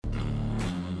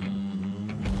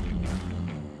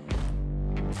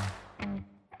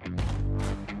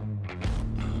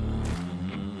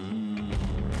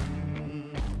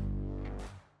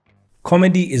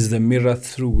Comedy is the mirror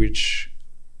through which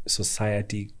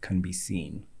society can be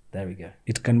seen. There we go.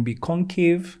 It can be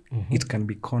concave, it can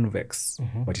be convex,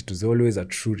 but it is always a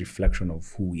true reflection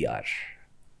of who we are.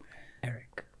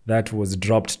 Eric. That was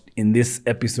dropped in this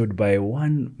episode by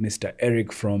one Mr.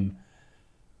 Eric from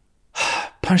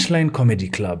Punchline Comedy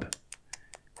Club,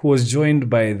 who was joined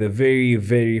by the very,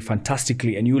 very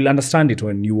fantastically, and you will understand it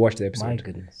when you watch the episode. My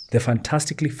goodness. The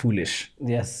fantastically foolish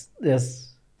Yes.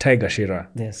 Tiger Shira,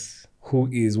 Yes. who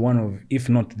is one of, if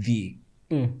not the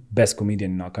best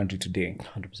comedian in our country today.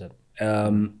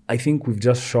 100%. I think we've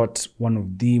just shot one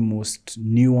of the most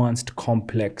nuanced,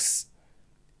 complex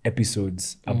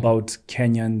episodes about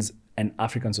Kenyans and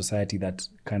African society that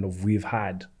kind of we've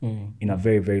had in a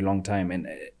very, very long time. And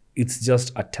it's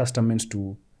just a testament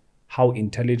to how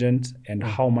intelligent and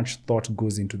how much thought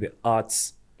goes into the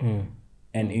arts and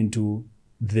into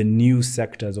the new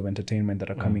sectors of entertainment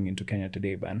that are coming into Kenya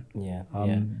today, man. Yeah.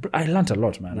 I learned a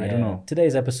lot, man. I don't know.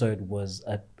 Today's episode was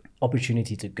an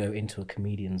opportunity to go into a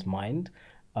comedian's mind.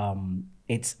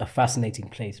 It's a fascinating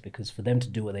place because for them to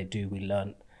do what they do, we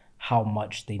learn how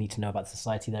much they need to know about the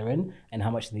society they're in and how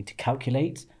much they need to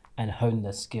calculate and hone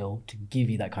their skill to give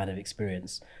you that kind of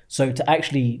experience. So to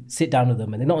actually sit down with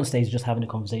them and they're not on stage just having a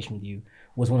conversation with you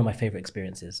was one of my favorite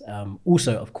experiences.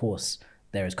 Also, of course,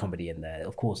 there is comedy in there.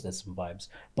 Of course, there's some vibes.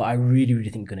 But I really, really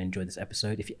think you're going to enjoy this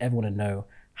episode. If you ever want to know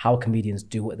how comedians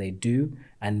do what they do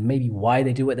and maybe why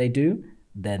they do what they do,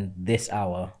 then this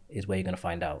hour is where you're going to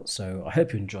find out. So I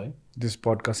hope you enjoy This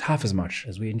podcast half as much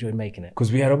as we enjoyed making it.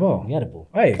 because we had a ball. We had a ball.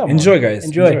 Hey, Come enjoy, on. guys.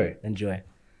 Enjoy.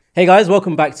 Hey guys,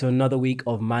 welcome back to another week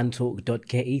of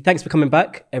mantalk.ke. Thanks for coming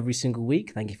back every single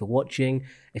week. Thank you for watching.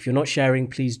 If you're not sharing,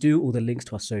 please do. All the links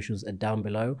to our socials are down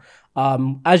below.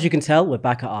 As you can tell, we're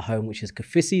back at our home, which is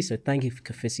Kafisi. So thank you for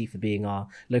Kafisi for being our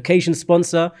location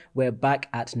sponsor. We're back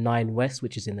at 9 West,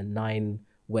 which is in the 9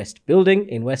 West building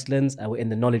in Westlands. We're in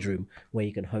the knowledge room where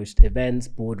you can host events,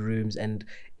 boardrooms, and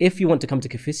if you want to come to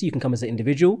Kafisi, you can come as an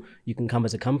individual, you can come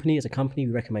as a company. As a company,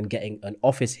 we recommend getting an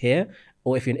office here,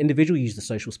 or if you're an individual, use the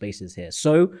social spaces here.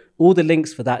 So all the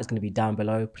links for that is going to be down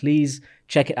below. Please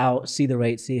check it out, see the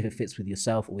rates, see if it fits with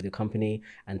yourself or with your company,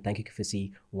 and thank you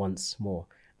Kafisi once more.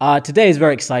 Today is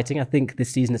very exciting. I think this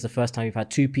season is the first time we've had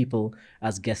 2 people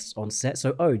as guests on set.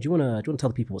 So, do you want to tell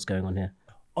the people what's going on here?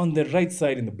 On the right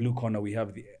side in the blue corner, we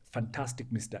have the fantastic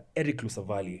Mr. Eric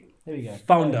Lusavali. There we go.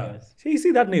 Founder. You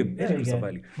see that name? Eric we go.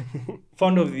 Lusavali.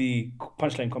 Founder of the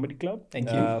Punchline Comedy Club. Thank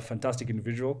you. Fantastic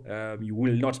individual. You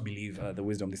will not believe the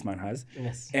wisdom this man has.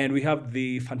 Yes. And we have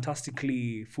the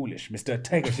fantastically foolish Mr.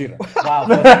 Tiger Shira. Wow.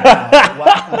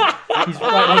 He's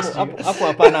right next to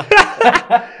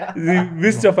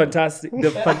you.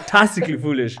 The fantastically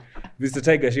foolish Mr.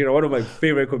 Tiger Shira, one of my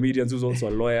favorite comedians who's also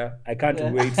a lawyer. I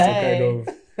can't wait to kind of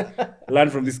learn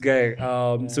from this guy.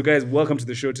 So guys, welcome to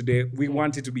the show today. We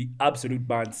want it to be absolute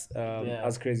bands,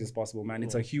 as crazy as possible, man.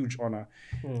 It's a huge honor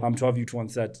to have you two on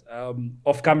set.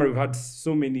 Off camera, we've had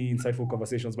so many insightful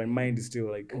conversations. My mind is still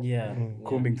like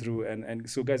combing through. And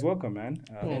so guys, welcome, man.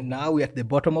 And now we're at the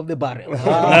bottom of the barrel.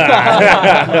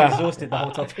 Exhausted the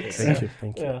whole topic. Thank you.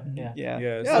 So,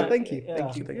 Thank you.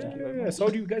 So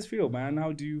how do you guys feel, man?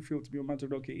 How do you feel to be on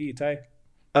Mantalk.ke, Ty?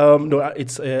 No,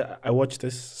 it's I watched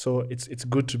this, so it's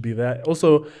good to be there.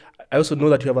 Also, I also know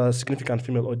that you have a significant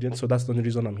female audience, so that's the only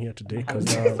reason I'm here today.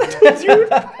 Because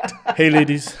hey,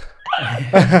 ladies.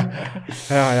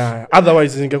 yeah.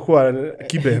 Otherwise, ingekuwa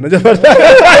kibe.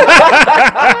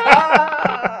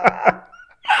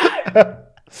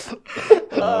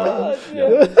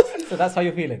 So that's how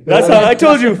you're feeling. That's how I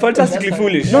told you. Fantastically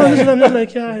foolish. No, I'm not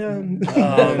like yeah.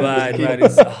 Oh man, dude.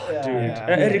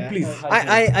 Eric, please.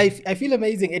 I feel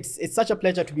amazing. It's such a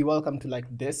pleasure to be welcome to like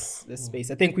this space.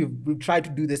 I think we've tried to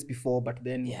do this before, but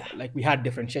then like we had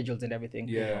different schedules and everything.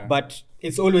 Yeah. But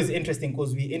it's always interesting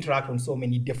because we interact on so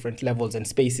many different levels and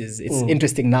spaces. It's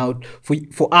interesting now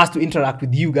for us to interact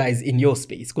with you guys in your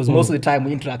space because most of the time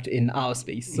we interact in our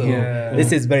space. So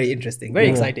this is very interesting, very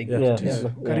exciting.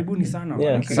 Karibuni sana.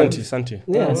 Yeah. Santi.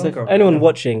 Yeah, so for anyone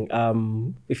watching,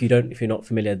 if you're not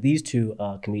familiar, these two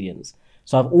are comedians.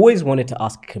 So I've always wanted to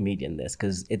ask a comedian this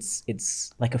because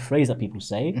it's like a phrase that people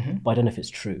say, but I don't know if it's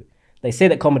true. They say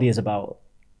that comedy is about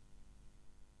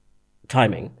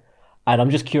timing, and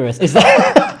I'm just curious: is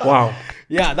that Wow.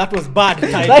 Yeah, that was bad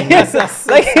timing.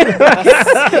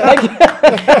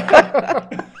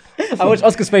 I watched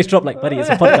Oscar's face drop like, buddy, it's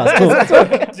a podcast. Cool.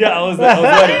 Yeah, I was worried.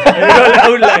 I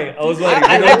would lie. I was worried.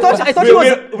 I thought he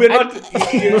was. We're not.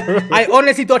 I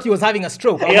honestly thought he was having a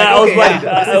stroke. Yeah, I was okay, worried.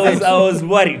 yeah. I was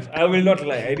worried. I will not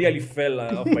lie. I nearly fell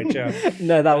off my chair.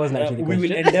 No, that wasn't actually the We will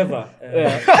question. endeavor.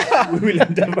 We will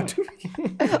endeavor to.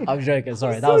 I'm joking.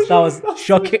 Sorry, that was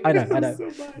shocking. I know.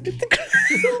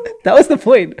 That was the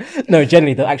point. No,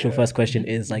 generally, the actual first question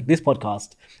is like, this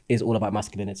podcast is all about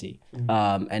masculinity,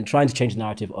 and trying to change the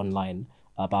narrative online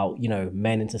about, you know,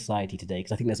 men in society today,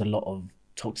 because I think there's a lot of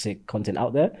toxic content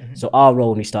out there. So our role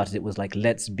when we started it was like,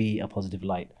 let's be a positive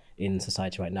light in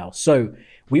society right now. So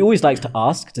we always like to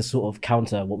ask, to sort of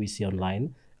counter what we see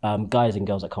online, guys and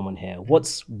girls that come on here,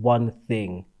 what's one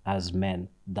thing as men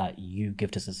that you give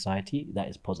to society that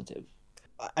is positive?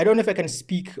 I don't know if I can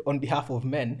speak on behalf of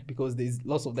men because there's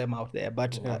lots of them out there,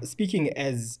 but speaking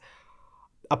as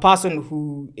a person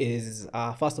who is,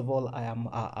 first of all, I am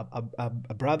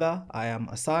a brother, I am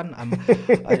a son,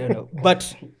 I don't know.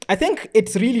 But I think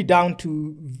it's really down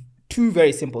to two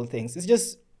very simple things. It's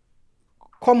just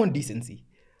common decency.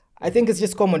 I think it's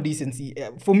just common decency.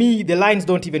 For me, the lines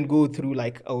don't even go through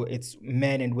like, oh, it's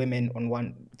men and women on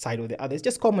one side or the other. It's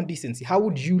just common decency. How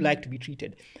would you like to be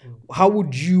treated? How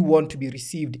would you want to be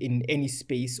received in any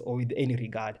space or with any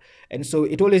regard? And so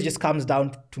it always just comes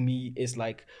down to me is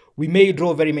like, we may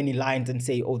draw very many lines and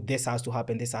say, oh, this has to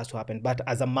happen, this has to happen. But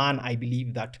as a man, I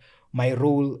believe that my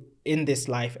role in this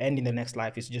life and in the next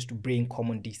life is just to bring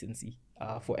common decency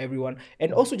for everyone,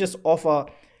 and also just offer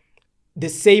the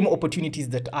same opportunities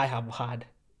that I have had.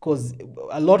 Because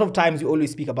a lot of times we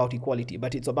always speak about equality,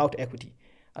 but it's about equity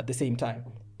at the same time.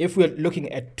 If we're looking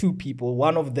at two people,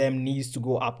 one of them needs to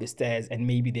go up the stairs and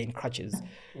maybe they're in crutches.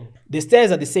 The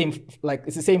stairs are the same, like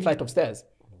it's the same flight of stairs.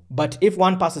 But if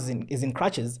one person is in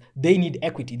crutches, they need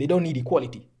equity. They don't need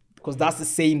equality because that's the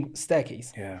same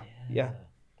staircase. Yeah.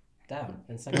 Damn.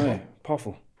 And second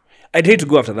Powerful. I'd hate to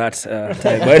go after that time,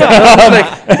 but Like,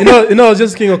 I was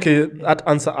just thinking, okay, that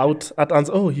answer out. That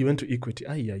answer, oh, he went to equity.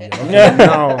 Okay,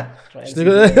 now.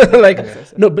 Like,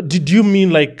 no, but did you mean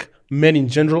like men in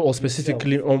general or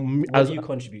specifically what as do you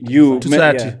contribute you to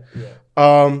men- society?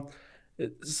 yeah.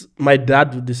 My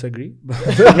dad would disagree. But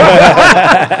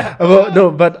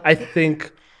I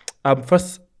think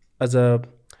first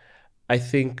I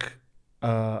think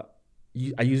I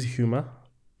use humor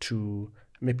to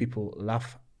make people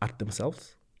laugh at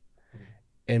themselves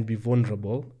and be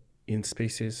vulnerable in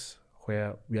spaces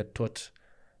where we are taught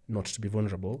not to be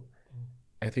vulnerable.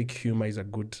 I think humor is a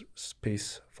good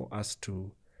space for us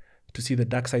to see the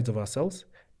dark sides of ourselves,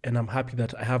 and I'm happy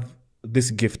that I have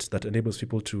this gift that enables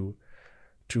people to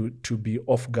be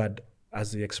off guard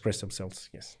as they express themselves.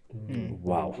 Yes.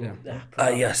 Wow. Yeah.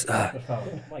 Yes.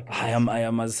 I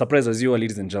am as surprised as you are,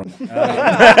 ladies and gentlemen.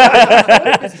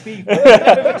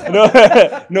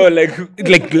 No, like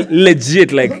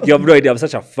legit. Like, you have no idea. I'm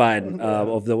such a fan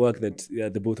of the work that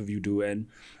the both of you do, and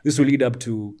this will lead up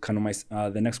to kind of my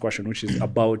the next question, which is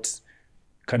about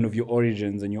kind of your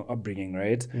origins and your upbringing,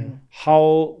 right?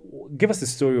 Give us the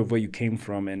story of where you came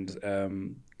from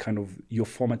and kind of your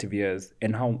formative years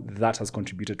and how that has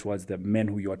contributed towards the men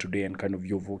who you are today and kind of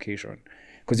your vocation,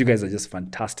 because you guys are just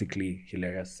fantastically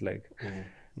hilarious. Like,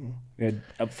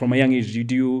 from a young age,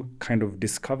 did you kind of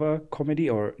discover comedy,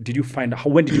 or did you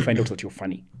when did you find out that you're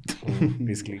funny?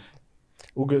 Basically.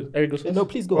 Eric goes first? No,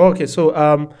 please go. Okay, so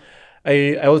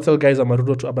I always tell guys I'm a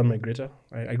rural to urban migrator.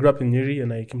 I grew up in Nyeri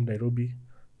and I came to Nairobi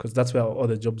because that's where all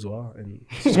the jobs were. And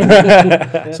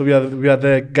so we are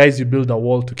the guys you build a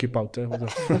wall to keep out.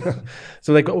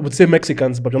 So like I would say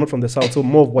Mexicans, but we're not from the south, so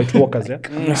more of White Walkers, yeah.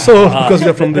 So because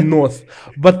we're from the north.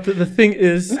 But the thing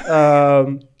is,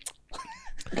 I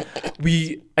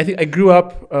think I grew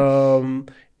up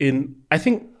I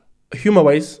think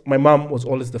humor-wise, my mom was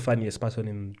always the funniest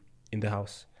person in the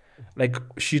house. Like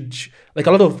like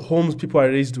a lot of homes, people are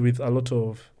raised with a lot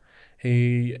of,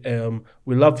 hey,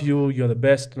 we love you, you're the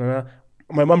best. My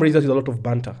mom raised us with a lot of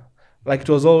banter. Like, it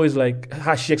was always like,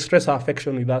 she expressed her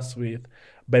affection with us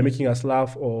by making us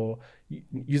laugh or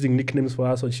using nicknames for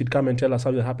us, or she'd come and tell us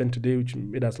something that happened today, which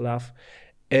made us laugh.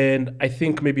 And I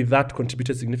think maybe that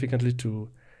contributed significantly to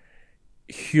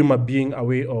humor being a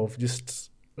way of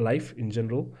just life in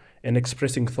general and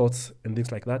expressing thoughts and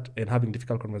things like that and having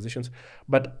difficult conversations.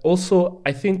 But also,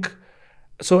 I think,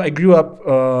 so I grew up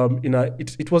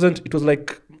it was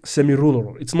like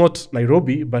semi-rural. It's not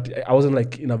Nairobi, but I wasn't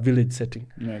like in a village setting.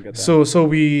 Yeah, I get that.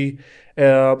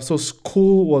 So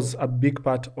school was a big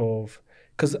part of,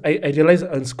 because I realized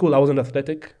in school I wasn't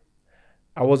athletic.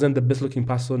 I wasn't the best looking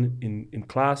person in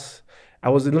class. I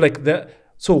was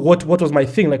So what was my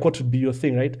thing? Like, what would be your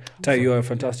thing, right? Tai, you are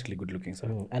fantastically good looking, sir.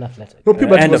 And athletic. No,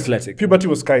 puberty And was athletic. Puberty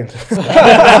was kind.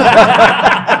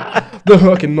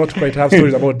 No, okay, not quite have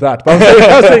stories about that. But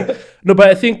I'm saying, no, but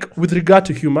I think with regard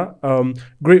to humor,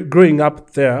 growing up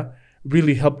there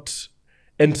really helped,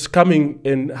 and coming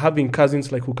and having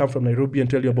cousins like who come from Nairobi and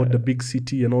tell you about the big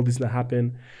city and all this that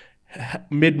happened,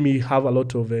 made me have a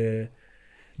lot of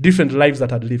different lives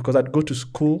that I'd lived, because I'd go to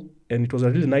school and it was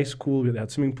a really nice school where they had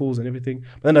swimming pools and everything.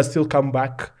 But then I'd still come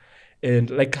back, and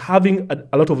like having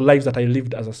a lot of lives that I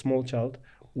lived as a small child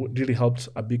really helped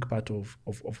a big part of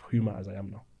humor as I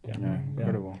am now. Yeah,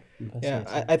 incredible.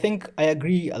 Yeah, I think I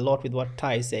agree a lot with what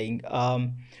Tai is saying.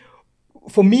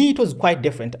 For me, it was quite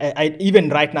different. I even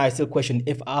right now I still question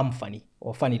if I'm funny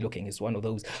or funny looking is one of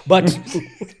those. But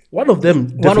One of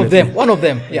them,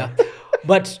 yeah.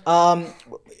 But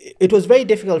it was very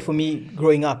difficult for me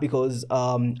growing up because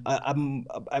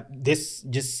this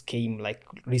just came like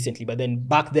recently. But then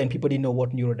back then, people didn't know what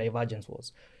neurodivergence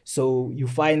was. So you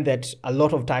find that a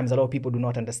lot of times, a lot of people do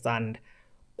not understand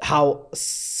how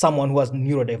someone who has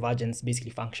neurodivergence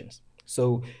basically functions.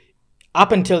 So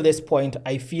up until this point,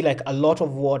 I feel like a lot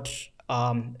of what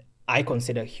I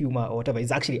consider humor or whatever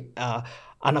is actually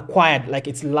unacquired, like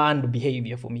it's learned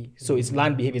behavior for me. So it's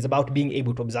learned behavior. It's about being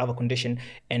able to observe a condition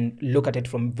and look at it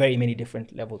from very many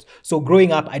different levels. So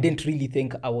growing up, I didn't really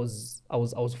think I was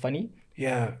funny.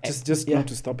 Yeah, just not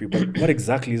to stop you, but what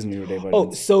exactly is neurodivergence?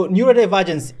 Oh, so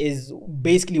neurodivergence is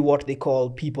basically what they call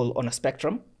people on a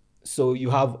spectrum. So you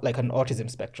have like an autism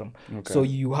spectrum. Okay. So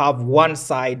you have one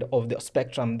side of the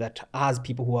spectrum that has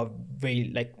people who have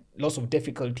very like lots of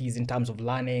difficulties in terms of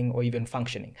learning or even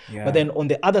functioning. Yeah. But then on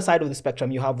the other side of the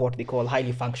spectrum, you have what they call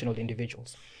highly functional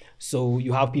individuals. So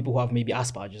you have people who have maybe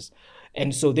Asperger's.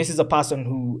 And so this is a person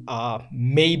who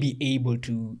may be able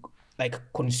to like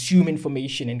consume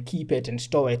information and keep it and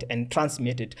store it and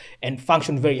transmit it and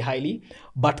function very highly.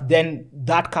 But then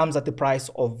that comes at the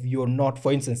price of you're not,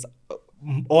 for instance,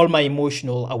 all my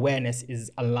emotional awareness is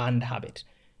a learned habit.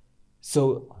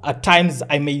 So at times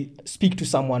I may speak to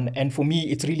someone, and for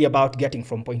me, it's really about getting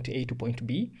from point A to point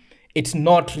B. It's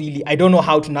not really, I don't know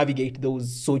how to navigate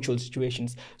those social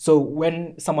situations. So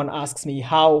when someone asks me,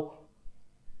 how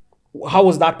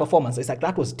was that performance? It's like,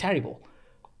 that was terrible.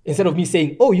 Instead of me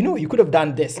saying, oh, you could have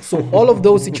done this. So all of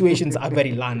those situations are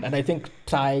very learned. And I think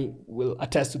Tai will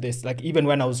attest to this. Like even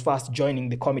when I was first joining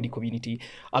the comedy community,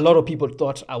 a lot of people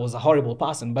thought I was a horrible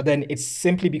person. But then it's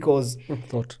simply because...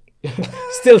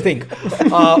 still think.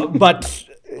 But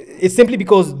it's simply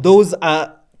because those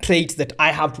are traits that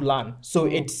I have to learn. So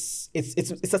it's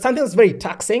something that's very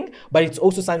taxing, but it's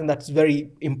also something that's very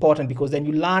important, because then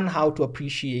you learn how to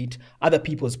appreciate other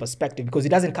people's perspective, because it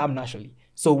doesn't come naturally.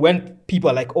 So when people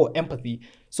are like, oh, empathy.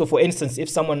 So for instance, if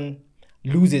someone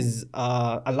loses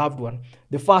a loved one,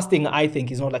 the first thing I think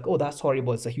is not like, oh, that's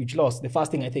horrible, it's a huge loss. The first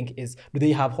thing I think is, do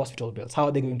they have hospital bills? How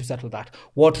are they going to settle that?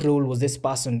 What role was this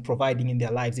person providing in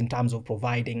their lives in terms of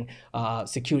providing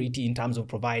security, in terms of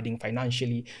providing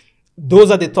financially?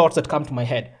 Those are the thoughts that come to my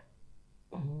head.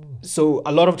 So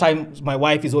a lot of times my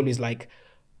wife is always like,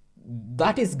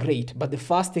 that is great, but the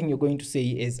first thing you're going to say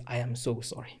is, I am so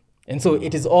sorry. And so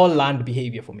it is all learned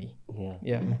behavior for me.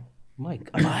 Yeah. Mike,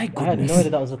 I had no idea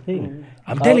that was a thing.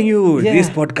 I'm telling you, this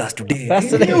podcast today. I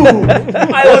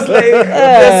was like,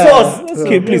 the sauce.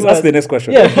 Okay, please ask the next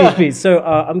question. Yeah, please. So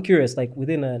I'm curious, like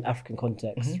within an African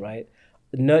context, right?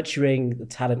 Nurturing the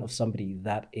talent of somebody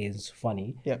that is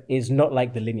funny is not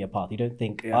like the linear path. You don't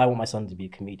think, I want my son to be a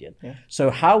comedian. So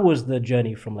how was the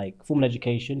journey from like formal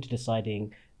education to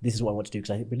deciding this is what I want to do?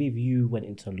 Because I believe you went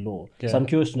into law. So I'm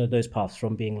curious to know those paths,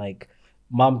 from being like,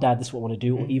 mom, dad, this is what I want to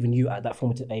do, or even you at that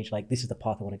formative age, like this is the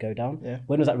path I want to go down.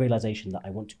 When was that realization that I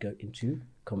want to go into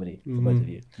comedy for both of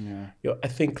you? I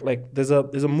think like there's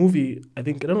a movie, I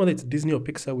don't know whether it's Disney or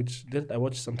Pixar, which I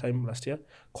watched sometime last year,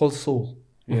 called Soul.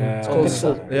 It's called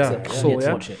Soul. Soul.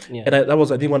 Watch it. And that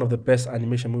was, I think, one of the best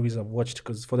animation movies I've watched,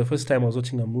 because for the first time I was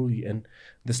watching a movie and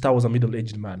the star was a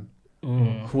middle-aged man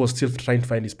who was still trying to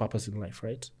find his purpose in life,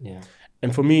 right?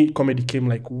 And for me, comedy came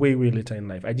like way, way later in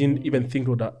life. I didn't even think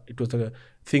it was a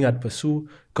thing I'd pursue,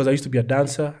 because I used to be a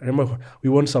dancer. I remember we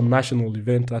won some national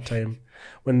event that time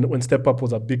when Step Up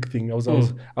was a big thing. I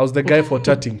was the guy for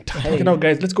tutting. Okay, now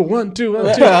guys, let's go 1, 2,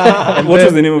 1, 2. And what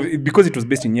was the name of it? Because it was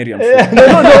based in Nyeri.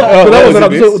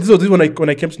 This was when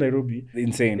I came to Nairobi.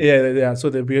 Insane. Yeah. So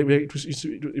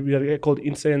we are called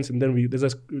Incense, and then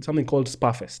there's something called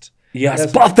Sparfest.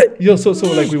 Yes, Sparfest. Yeah, so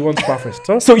like we won Sparfest.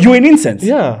 Huh? So you were in Incense?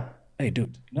 Yeah. Hey,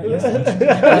 dude. Nice. Hi,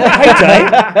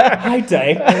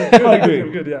 Ty. How you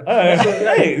doing? Good, yeah.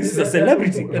 Hey, this is a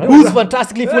celebrity. Who's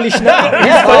fantastically foolish now?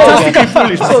 Fantastically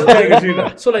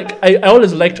foolish. So like I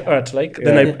always liked art. Like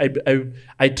then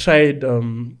I tried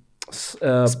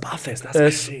Sparfest,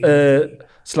 that's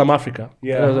Slam Africa.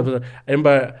 Yeah. I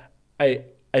remember I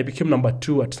became number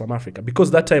 2 at Slam Africa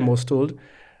because that time I was told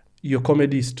your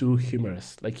comedy is too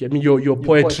humorous. Like I mean your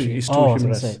poetry is too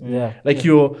humorous. Yeah. Like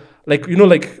you're like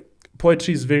like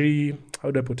poetry is very, how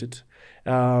do I put it?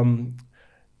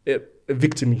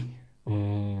 Victimy.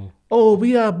 Oh,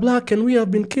 we are black and we have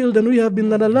been killed and we have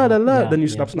been la la la la la. Yeah, Then you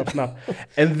snap.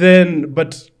 And then,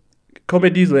 but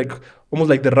comedy is like almost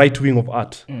like the right wing of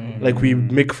art. Like we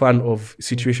make fun of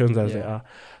situations as they are.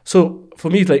 So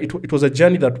for me, it's like it was a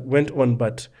journey that went on.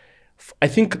 But I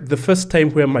think the first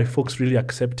time where my folks really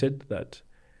accepted that,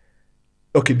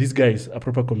 okay, this guy is a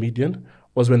proper comedian,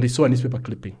 was when they saw a newspaper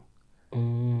clipping.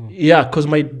 Yeah, because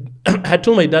I had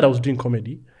told my dad I was doing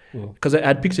comedy because I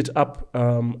had picked it up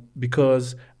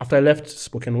because after I left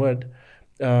spoken word,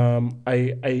 there's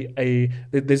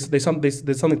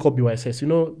something called BYSS, you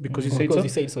know, because you say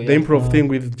so, the improv thing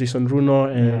with Jason Bruno,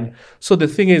 and so the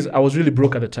thing is I was really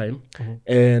broke at the time,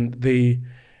 and I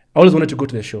always wanted to go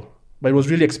to the show, but it was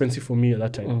really expensive for me at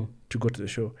that time to go to the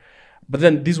show. But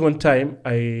then this one time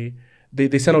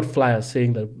they sent out flyers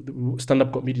saying that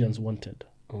stand-up comedians wanted.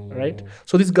 Right,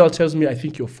 so this girl tells me, I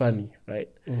think you're funny, right?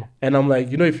 And I'm like,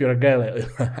 you know, if you're a guy, like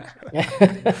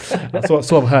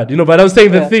so I've heard, you know. But I was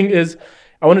saying the thing is,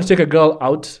 I wanted to take a girl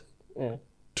out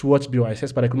to watch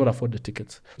BYSS, but I could not afford the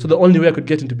tickets. So the only way I could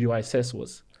get into BYSS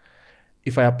was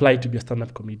if I applied to be a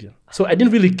stand-up comedian. So I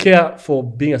didn't really care for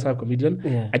being a stand-up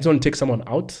comedian. I just want to take someone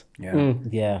out, and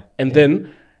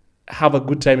then have a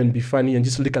good time and be funny and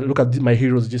just look at my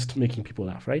heroes just making people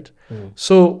laugh, right?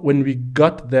 So when we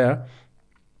got there,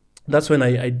 that's when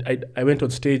I went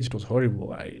on stage. It was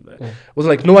horrible. It was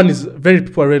like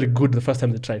people are really good the first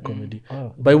time they try comedy.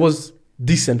 But it was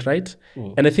decent, right?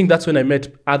 And I think that's when I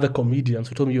met other comedians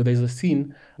who told me, there's a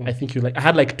scene I think you like. I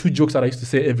had like 2 jokes that I used to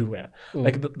say everywhere.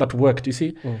 Like that worked, you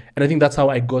see? And I think that's how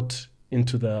I got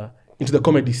into the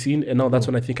comedy scene. And now that's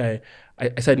when I think I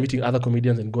started meeting other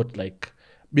comedians and got like,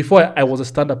 before I was a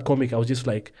stand-up comic, I was just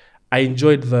like, I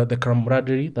enjoyed the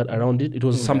camaraderie that around it. It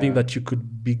was something that you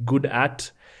could be good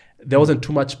at. There wasn't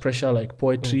too much pressure like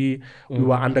poetry. We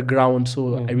were underground,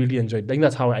 so I really enjoyed it. I think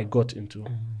that's how I got into.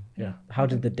 Yeah. How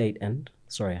did the date end?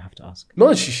 Sorry, I have to ask.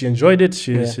 No, she enjoyed it.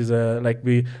 She's like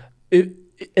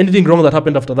anything wrong that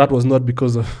happened after that was not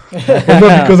because of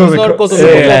not because of the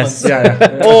performance.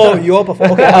 Oh, your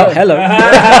performance. Okay. Hello.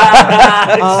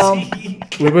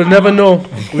 We will never know.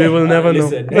 We will never know.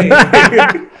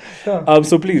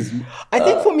 So please. I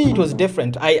think for me it was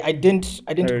different. I didn't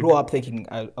grow up thinking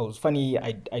I was funny.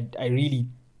 I really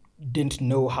didn't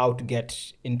know how to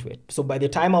get into it. So by the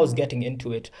time I was getting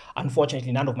into it,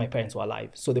 unfortunately, none of my parents were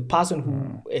alive. So the person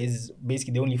who is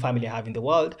basically the only family I have in the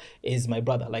world is my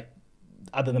brother. Like,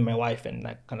 other than my wife and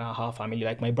like kind of her family,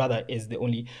 like my brother is the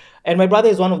only. And my brother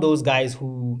is one of those guys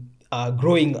who,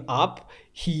 growing up,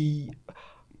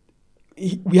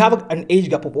 we have an age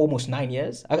gap of almost 9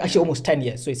 years, actually almost 10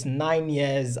 years. So it's 9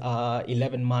 years,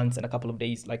 11 months and a couple of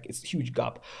days. Like, it's a huge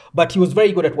gap. But he was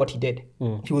very good at what he did.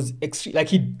 He was extreme. Like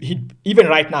he even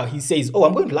right now, he says, oh,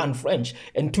 I'm going to learn French.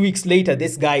 And 2 weeks later,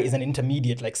 this guy is an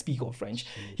intermediate, like, speaker of French.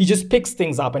 He just picks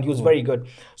things up and he was very good.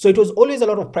 So it was always a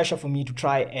lot of pressure for me to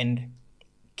try and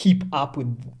keep up with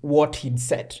what he'd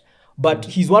said. But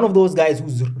he's one of those guys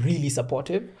who's really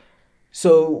supportive.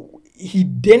 So he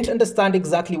didn't understand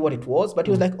exactly what it was, but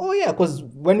he was like, oh yeah, because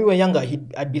when we were younger, he'd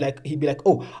be like,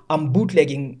 oh, I'm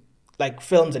bootlegging like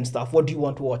films and stuff. What do you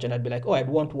want to watch? And I'd be like, oh, I'd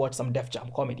want to watch some Def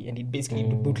Jam comedy. And he'd basically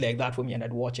bootleg that for me and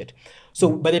I'd watch it. So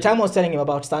by the time I was telling him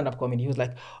about stand-up comedy, he was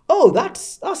like, oh,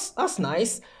 that's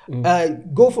nice.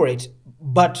 Go for it.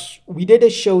 But we did a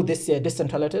show this year,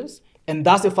 Distant Relatives. And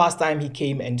that's the first time he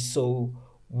came and saw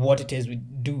what it is we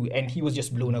do. And he was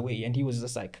just blown away. And he was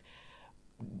just like,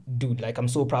 dude, like, I'm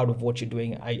so proud of what you're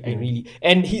doing. I really,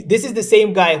 and this is the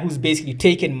same guy who's basically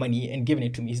taken money and given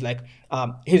it to me. He's like,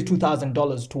 here's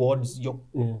 $2,000 towards your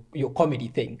comedy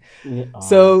thing.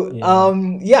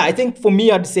 I think for me,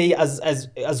 I'd say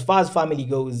as far as family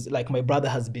goes, like, my brother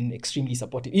has been extremely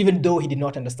supportive, even though he did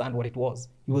not understand what it was.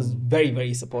 He was very,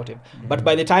 very supportive. But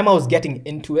by the time I was getting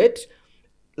into it,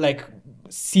 like,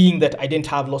 seeing that I didn't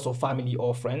have lots of family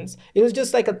or friends, it was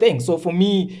just like a thing. So for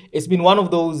me, it's been one of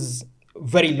those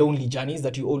very lonely journeys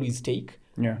that you always take.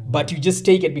 Yeah. But you just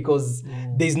take it because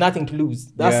there's nothing to lose.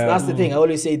 That's the thing. I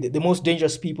always say the most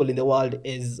dangerous people in the world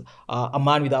is a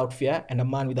man without fear and a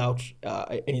man without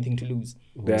anything to lose.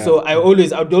 Yeah. So I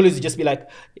would always just be like,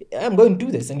 I'm going to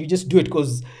do this, and you just do it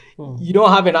because you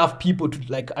don't have enough people to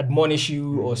like admonish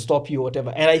you or stop you or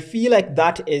whatever. And I feel like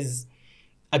that is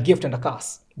a gift and a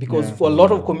curse, because for a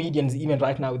lot of comedians, even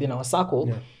right now within our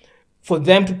circle, for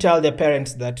them to tell their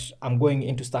parents that I'm going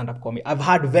into stand-up comedy. I've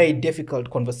had very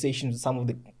difficult conversations with some of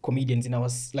the comedians in our,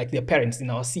 like their parents in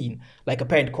our scene. Like a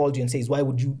parent calls you and says, why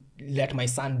would you let my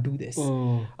son do this?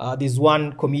 There's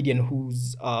one comedian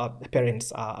whose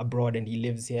parents are abroad and he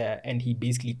lives here, and he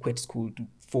basically quit school to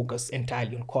focus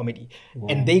entirely on comedy.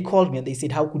 And they called me and they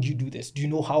said, how could you do this? Do you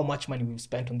know how much money we've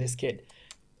spent on this kid?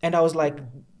 And I was like,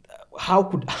 how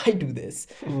could I do this?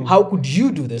 How could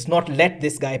you do this? Not let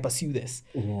this guy pursue this.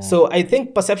 So I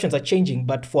think perceptions are changing,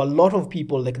 but for a lot of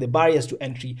people, like the barriers to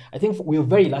entry, I think we're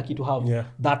very lucky to have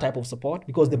that type of support,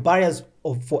 because the barriers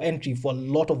for entry for a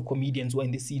lot of comedians who are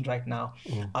in the scene right now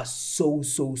are so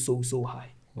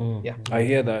high. I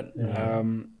hear that.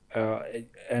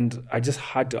 And I just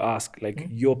had to ask, like,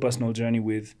 your personal journey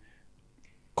with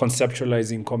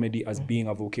conceptualizing comedy as being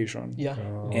a vocation.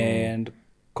 And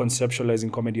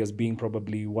conceptualizing comedy as being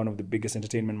probably one of the biggest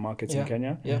entertainment markets in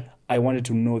Kenya. I wanted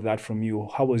to know that from you.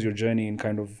 How was your journey in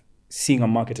kind of seeing a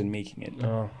market and making it?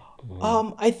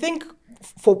 I think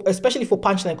especially for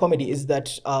Punchline Comedy is that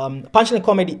Punchline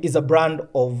Comedy is a brand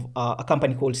of a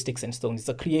company called Sticks and Stones. It's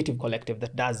a creative collective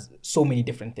that does so many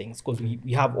different things, because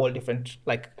we have all different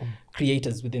like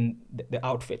creators within the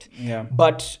outfit.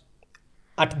 But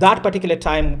at that particular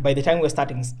time, by the time we were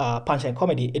starting Punchline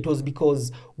Comedy, it was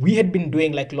because we had been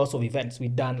doing like lots of events.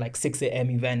 We'd done like 6 a.m.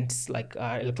 events, like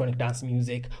electronic dance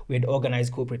music. We had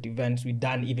organized corporate events. We'd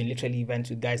done even literally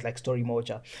events with guys like Story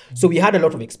Moja. So we had a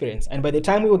lot of experience. And by the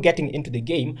time we were getting into the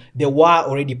game, there were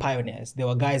already pioneers. There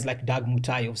were guys like Doug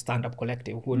Mutai of Stand Up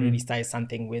Collective, who already started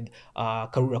something with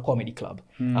Karura Comedy Club.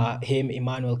 Him,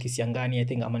 Emmanuel Kisiangani, I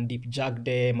think Amandeep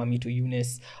Jagde, Mamito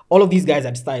Yunus. All of these guys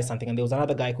had started something. And there was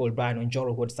another guy called Brian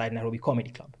Onjoro who had started Nairobi Comedy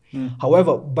Club.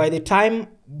 However, by the time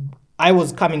I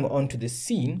was coming onto the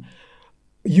scene,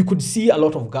 you could see a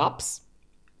lot of gaps.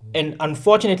 And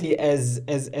unfortunately, as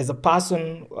a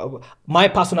person, my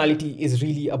personality is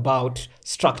really about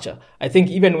structure. I think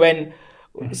even when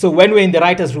we're in the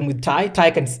writer's room with Ty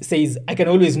says, I can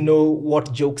always know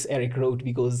what jokes Eric wrote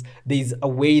because there's a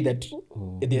way that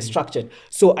they're structured.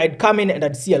 So I'd come in and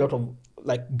I'd see a lot of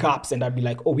like gaps, and I'd be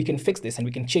like, oh, we can fix this and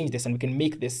we can change this and we can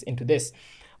make this into this.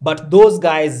 But those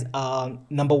guys,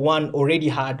 number one, already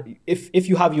had, if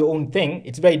you have your own thing,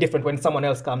 it's very different when someone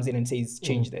else comes in and says,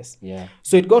 change this.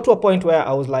 So it got to a point where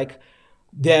I was like,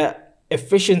 there are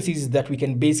efficiencies that we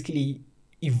can basically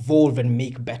evolve and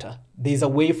make better. There's a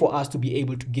way for us to be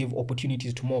able to give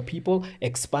opportunities to more people,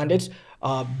 expand it,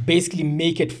 basically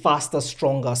make it faster,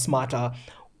 stronger, smarter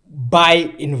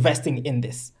by investing in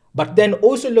this. But then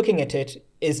also looking at it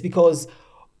is because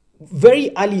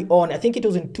very early on, I think it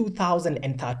was in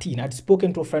 2013, I'd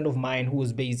spoken to a friend of mine who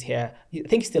was based here. I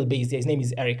think he's still based here. His name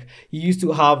is Eric. He used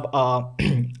to have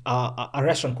a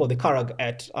restaurant called The Karag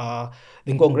at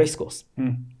the Ngong Racecourse.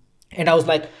 And I was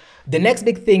like, the next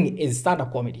big thing is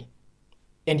stand-up comedy.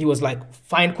 And he was like,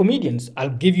 find comedians.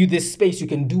 I'll give you this space. You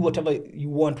can do whatever you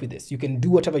want with this. You can do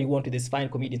whatever you want with this.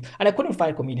 Find comedians. And I couldn't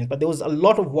find comedians, but there was a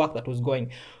lot of work that was going.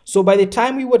 So by the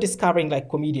time we were discovering like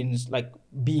comedians like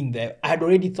being there, I had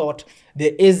already thought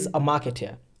there is a market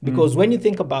here. Because when you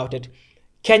think about it,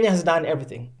 Kenya has done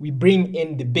everything. We bring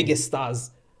in the biggest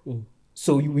stars.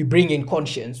 So we bring in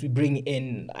Conscience, we bring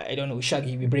in, I don't know,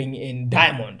 Shaggy, we bring in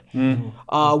Diamond.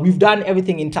 We've done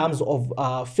everything in terms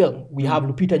of film. We have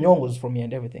Lupita Nyong'o's from here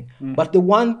and everything. But the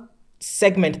one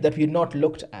segment that we had not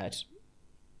looked at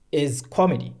is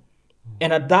comedy.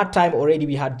 And at that time already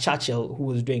we had Churchill who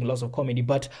was doing lots of comedy,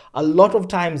 but a lot of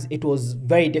times it was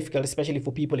very difficult, especially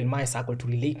for people in my circle, to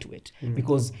relate to it.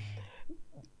 Because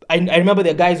I remember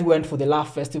there are guys who went for the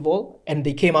Laugh Festival and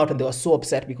they came out and they were so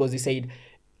upset because they said,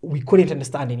 we couldn't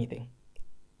understand anything.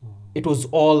 It was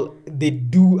all, they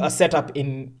do a setup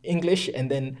in English and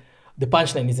then the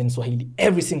punchline is in Swahili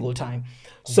every single time.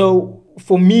 So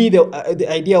for me, the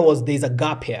idea was there's a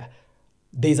gap here.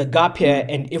 There's a gap here,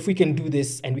 and if we can do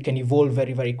this and we can evolve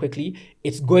very, very quickly,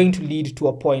 it's going to lead to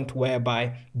a point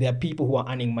whereby there are people who are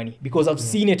earning money. Because I've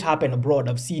seen it happen abroad.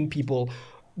 I've seen people,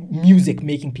 music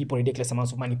making people ridiculous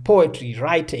amounts of money, poetry,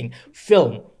 writing,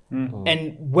 film.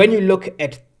 And when you look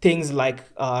at things like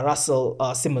Russell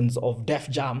Simmons of Def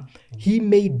Jam, he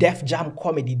made Def Jam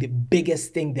comedy the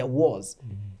biggest thing there was.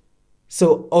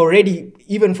 So already,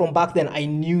 even from back then, I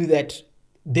knew that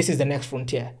this is the next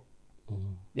frontier.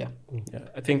 Yeah. Yeah,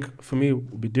 I think for me it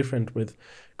would be different with,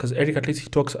 because Eric, at least he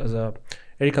talks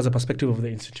Eric has a perspective of the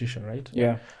institution, right?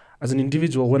 Yeah. As an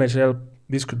individual, when I tell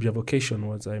this could be a vocation,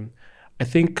 I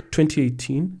think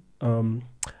 2018,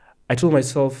 I told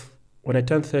myself when I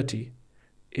turned 30,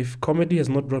 if comedy has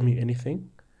not brought me anything,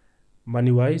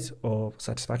 money-wise or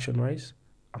satisfaction-wise,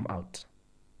 I'm out,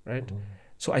 right?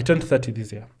 So I turned 30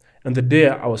 this year. And the day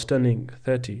I was turning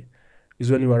 30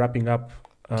 is when we were wrapping up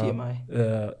TMI.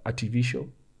 a TV show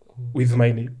with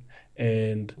my name.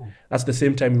 And that's the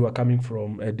same time we were coming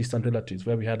from distant relatives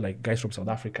where we had like guys from South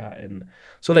Africa. And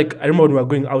so like, I remember when we were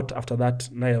going out after that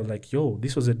night, I was like, yo,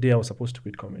 this was the day I was supposed to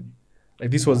quit comedy.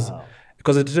 Like this was,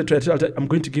 because I'm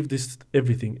going to give this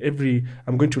everything.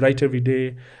 I'm going to write every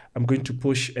day. I'm going to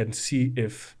push and see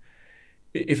if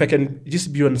I can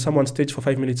just be on someone's stage for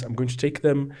 5 minutes, I'm going to take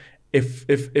them. If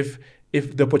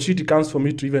the opportunity comes for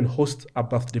me to even host a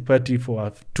birthday party for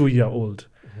a 2-year-old,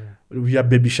 we are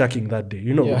baby shacking that day,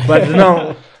 you know.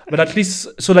 Yeah. But at least,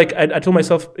 so like I told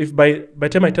myself, if by the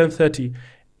time I turn 30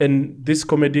 and this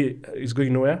comedy is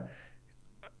going nowhere,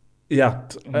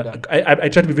 I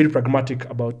try to be very pragmatic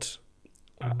about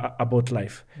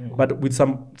life, but with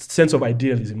some sense of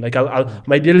idealism. Like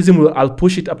my idealism I'll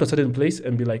push it up to a certain place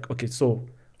and be like, okay, so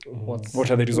what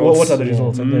are the results? What are the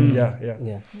results? And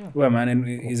then, Well, man, and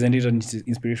isn't it an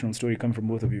inspirational story coming from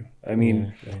both of you? I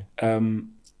mean,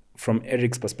 from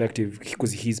Eric's perspective,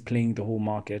 because he's playing the whole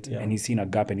market and he's seen a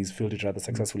gap and he's filled it rather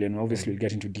successfully, and obviously we'll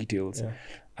get into details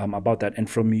about that. And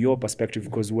from your perspective,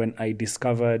 because when I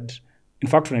discovered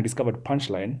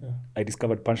Punchline, I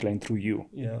discovered Punchline through you.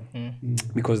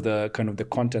 Because the kind of the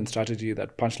content strategy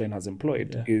that Punchline has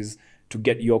employed is to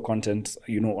get your content,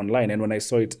 online. And when I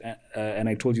saw it, and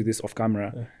I told you this off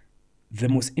camera, the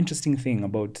most interesting thing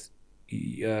about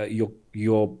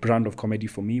your brand of comedy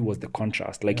for me was the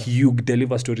contrast. Like you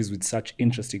deliver stories with such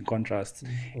interesting contrasts,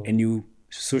 and you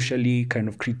socially kind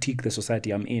of critique the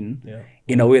society I'm in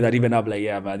a way that even I'm like,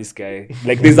 yeah, man, this guy,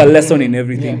 like there's a lesson in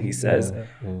everything he says.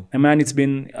 And man, it's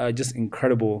been just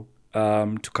incredible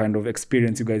to kind of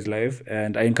experience you guys live.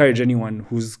 And I encourage anyone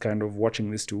who's kind of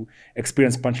watching this to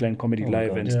experience Punchline Comedy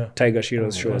live and Tiger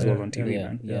Shira's show as well on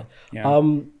TV,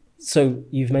 man. So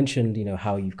you've mentioned,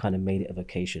 how you've kind of made it a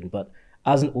vocation, but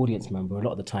as an audience member, a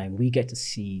lot of the time we get to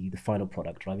see the final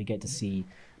product, right? We get to see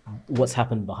what's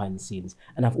happened behind the scenes.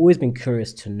 And I've always been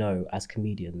curious to know, as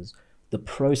comedians, the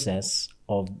process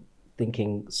of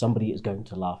thinking somebody is going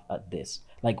to laugh at this.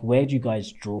 Like, where do you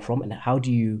guys draw from, and how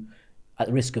do you, at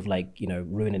the risk of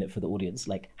ruining it for the audience,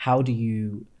 like how do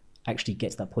you actually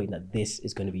get to that point that this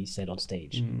is going to be said on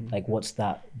stage? Like, what's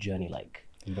that journey like?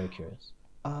 I'm very curious.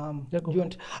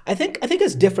 I think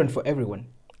it's different for everyone.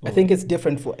 I think it's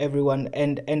different for everyone,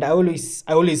 and I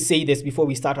always say this before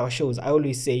we start our shows. I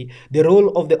always say the role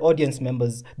of the audience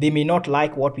members, they may not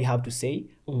like what we have to say,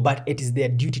 but it is their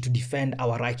duty to defend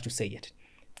our right to say it,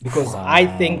 because I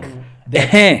think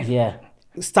that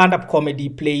stand-up comedy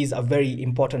plays a very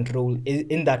important role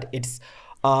in that it's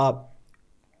a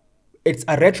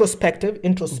retrospective,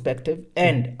 introspective,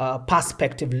 and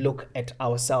perspective look at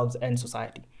ourselves and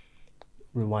society.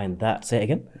 Rewind that. Say it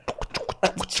again.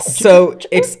 So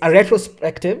it's a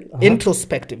retrospective,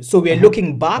 introspective. So we're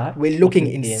looking back, we're looking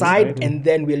inside, and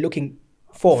then we're looking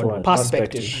forward,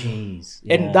 perspective.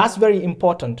 And that's very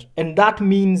important. And that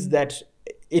means that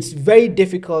it's very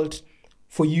difficult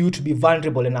for you to be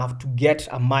vulnerable enough to get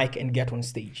a mic and get on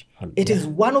stage. It is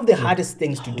one of the hardest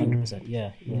things to do.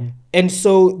 And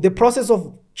so the process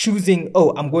of choosing,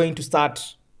 I'm going to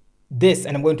start this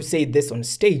and I'm going to say this on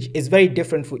stage is very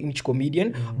different for each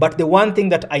comedian. But the one thing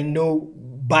that I know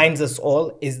binds us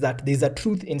all is that there's a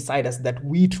truth inside us that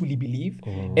we truly believe,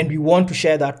 and we want to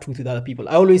share that truth with other people.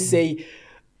 I always say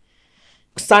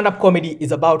stand-up comedy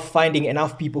is about finding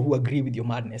enough people who agree with your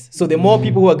madness. So the more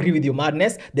people who agree with your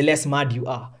madness, the less mad you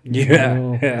are.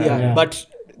 But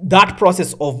that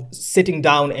process of sitting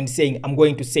down and saying, I'm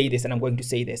going to say this and I'm going to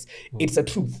say this, it's a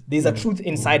truth. There's a truth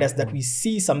inside us that we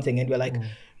see something and we're like,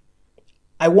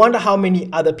 I wonder how many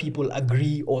other people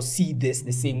agree or see this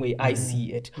the same way I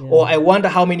see it. Or I wonder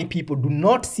how many people do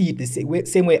not see it the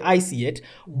same way I see it.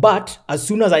 But as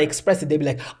soon as I express it, they'll be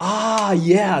like,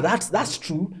 that's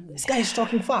true. This guy is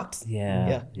talking facts.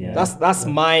 That's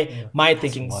my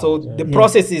thinking. Wow. So the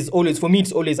process is always, for me,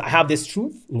 it's always, I have this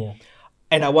truth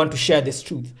and I want to share this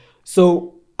truth.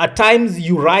 So at times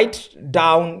you write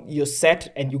down your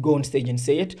set and you go on stage and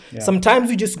say it. Sometimes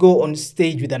you just go on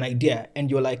stage with an idea and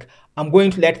you're like, I'm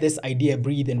going to let this idea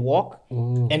breathe and walk,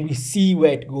 and we see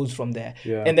where it goes from there.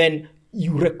 And then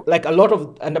like a lot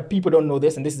of, and the people don't know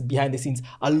this, and this is behind the scenes,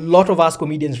 a lot of us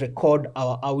comedians record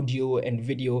our audio and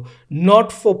video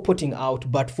not for putting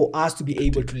out, but for us to be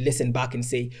able to listen back and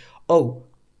say, oh,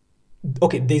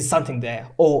 okay, there's something there,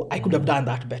 or I could have done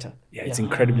that better. Yeah, it's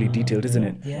incredibly detailed, isn't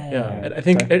it? Yeah. And I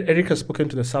think Eric has spoken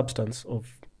to the substance of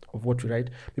what we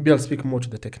write. Maybe I'll speak more to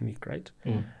the technique, right?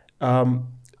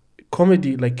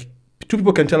 Comedy, like, two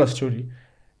people can tell a story,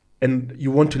 and you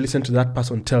want to listen to that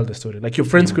person tell the story. Like, your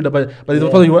friends could have, but the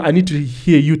person you want, I need to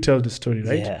hear you tell the story,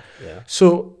 right? Yeah.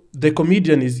 So the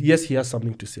comedian is, yes, he has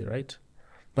something to say, right?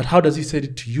 But how does he say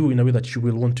it to you in a way that you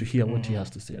will want to hear what he has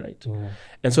to say, right?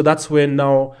 And so that's where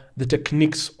now the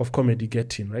techniques of comedy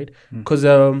get in, right? Because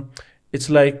it's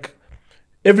like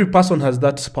every person has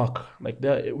that spark. Like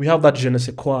we have that je ne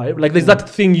sais quoi. Like there's that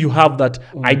thing you have that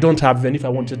I don't have, even if I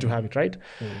wanted to have it, right?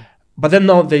 But then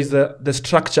now there's the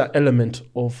structure element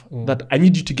of that I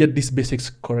need you to get these basics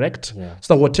correct, so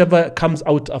that whatever comes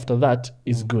out after that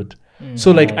is good.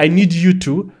 So like I need you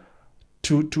to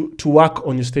work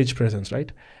on your stage presence,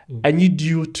 right? I need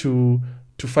you to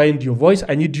find your voice.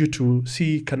 I need you to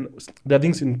see, there are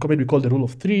things in comedy we call the rule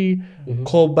of three,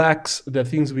 callbacks. There are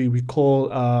things we call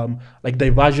like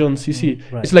diversions. You see,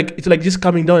 it's like just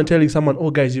coming down and telling someone,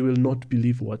 oh guys, you will not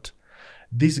believe what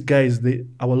these guys,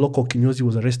 our local kinyozi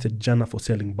was arrested jana for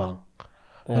selling bang.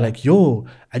 Like, yo,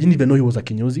 I didn't even know he was a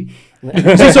kinyozi. so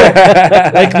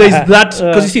like there's that,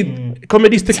 because you see,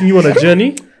 comedy is taking you on a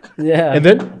journey. And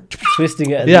then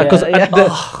twisting it. Because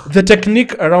the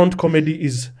technique around comedy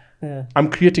is I'm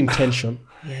creating tension.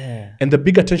 And the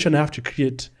bigger tension I have to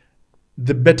create,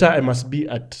 the better I must be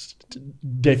at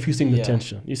diffusing the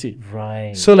tension. You see?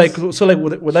 Right. So like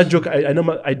with that joke, I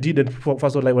know I did it first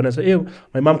of all, like when I said, hey,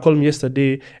 my mom called me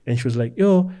yesterday and she was like,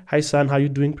 yo, hi son, how you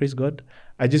doing? Praise God.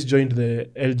 I just joined the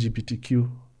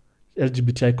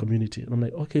LGBTI community. And I'm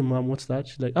like, okay, mom, what's that?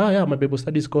 She's like, yeah, my Bible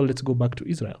study is called Let's Go Back to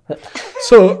Israel.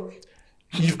 So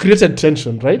you've created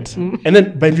tension, right? And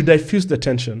then when you diffuse the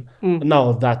tension,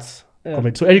 now that's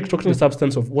comedy. So Eric talked to the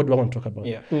substance of what do I want to talk about.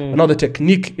 And now the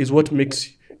technique is what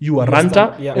makes you a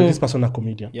ranter and this person a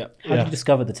comedian. How do you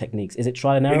discover the techniques? Is it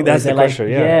try and error? That's the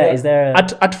question, Is there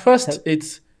at first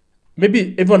it's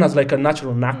maybe everyone has like a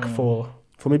natural knack for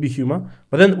maybe humor,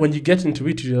 but then when you get into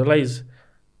it, you realize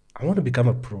I want to become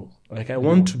a pro. Like I don't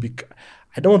want to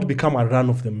become a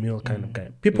run-of-the-mill kind of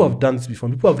guy. People have done this before.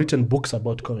 People have written books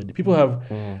about comedy. People have...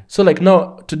 So like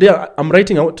now, today I'm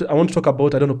writing, I want to talk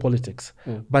about, I don't know, politics.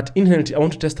 But inherently, I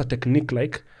want to test a technique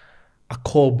like a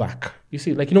callback. You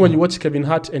see, like, you know, when you watch Kevin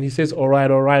Hart and he says, all right,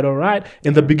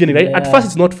 in the beginning, right? At first,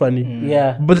 it's not funny.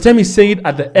 But by the time he's saying it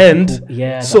at the end,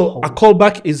 so a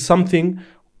callback is something...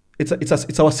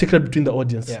 It's our secret between the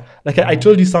audience. Like I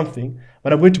told you something,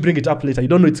 but I'm going to bring it up later. You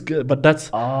don't know it's good, but that's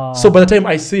so. By the time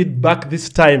I say it back this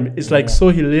time, it's like so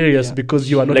hilarious because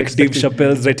you are not like Dave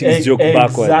Chappelle's writing his joke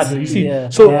backwards. Exactly. You see,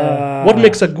 so what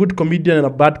makes a good comedian and a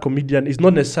bad comedian is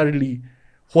not necessarily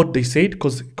what they said,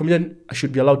 because comedian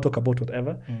should be allowed to talk about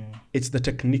whatever. It's the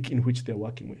technique in which they're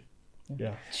working with.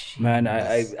 Man,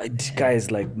 I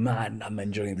guys, like, man, I'm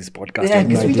enjoying this podcast.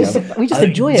 Because we just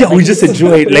enjoy it. Yeah, we just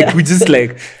enjoy it. Like, we just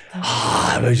like,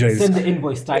 I'm enjoying Send this. the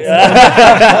invoice tax.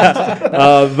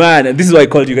 Man, and this is why I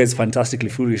called you guys fantastically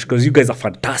foolish, because you guys are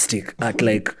fantastic at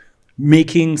like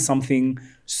making something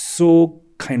so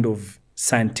kind of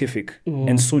scientific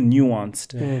and so nuanced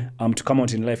to come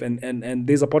out in life. And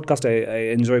there's a podcast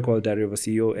I enjoy called Diary of a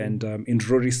CEO, and in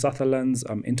Rory Sutherland's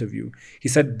interview, he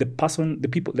said the person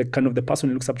he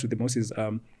looks up to the most is I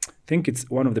think it's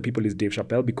one of the people is Dave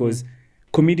Chappelle, because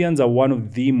comedians are one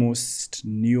of the most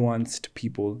nuanced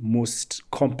people, most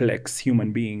complex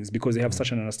human beings, because they have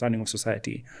such an understanding of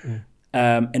society.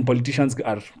 And politicians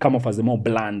come off as the more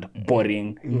bland,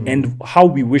 boring, and how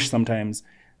we wish sometimes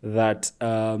that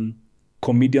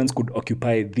comedians could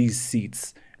occupy these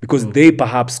seats, because they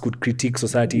perhaps could critique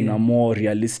society in a more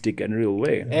realistic and real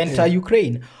way. Enter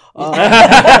Ukraine.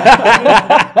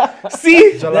 See,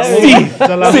 it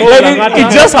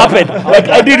just happened. Like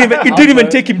it didn't even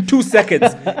take him 2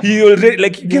 seconds. He already,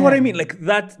 like, you get what I mean? Like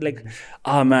that, like,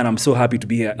 man, I'm so happy to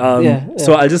be here.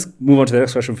 So I'll just move on to the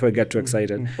next question before I get too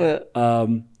excited. I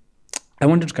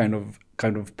wanted to kind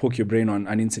of poke your brain on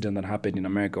an incident that happened in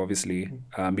America, obviously,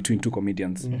 between two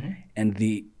comedians, and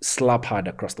the slap hard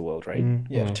across the world, right?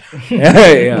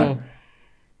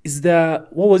 Is there,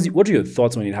 what are your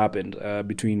thoughts when it happened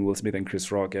between Will Smith and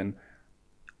Chris Rock, and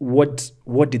what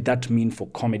did that mean for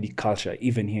comedy culture,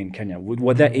 even here in Kenya?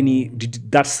 Were there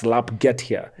did that slap get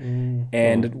here?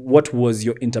 And what was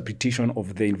your interpretation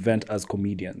of the event as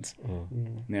comedians?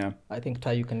 I think,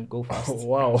 Ty, you can go first.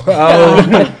 Wow.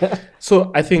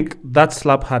 So I think that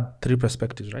slap had three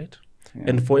perspectives, right?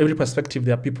 And for every perspective,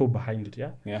 there are people behind it.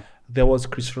 Yeah. Yeah. There was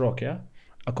Chris Rock, a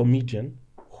comedian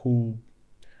who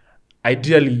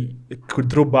ideally could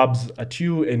throw barbs at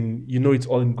you, and it's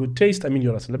all in good taste. I mean,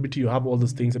 you're a celebrity, you have all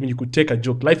those things. I mean, you could take a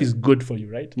joke. Life is good for you,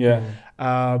 right? Yeah.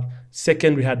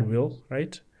 Second, we had Will,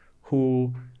 right?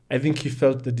 Who I think he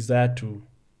felt the desire to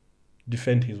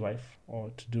defend his wife or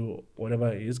to do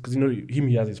whatever it is, because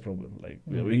he has his problem. Like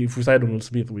if we side on Will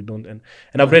Smith, we don't. And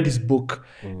I've read his book.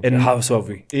 And How have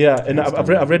we? Yeah, and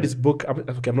I've read his book.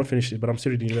 I'm not finished it, but I'm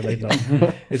still reading it right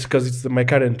now. It's because it's my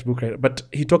current book, right? But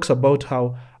he talks about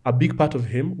how a big part of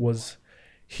him was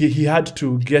he had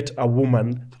to get a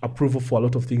woman approval for a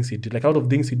lot of things he did. Like a lot of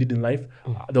things he did in life,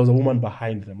 there was a woman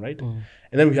behind them, right? And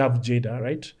then we have Jada,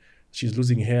 right? She's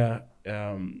losing hair,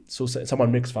 so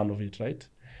someone makes fun of it, right?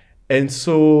 And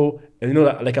so,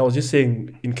 like I was just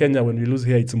saying, in Kenya, when we lose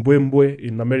hair, it's mbwe.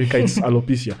 In America, it's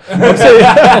alopecia. I'm saying,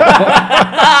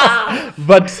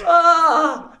 but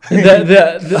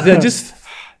they're just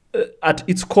at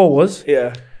its core was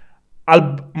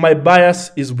my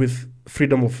bias is with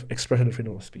freedom of expression and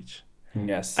freedom of speech.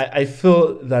 Yes. I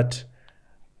feel that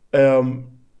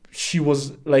she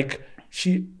was like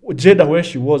Jada, where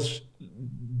she was,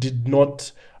 did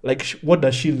not like. What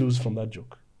does she lose from that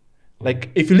joke?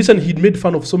 Like, if you listen, he'd made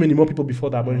fun of so many more people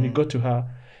before that, but when he got to her,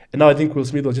 and now I think Will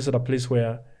Smith was just at a place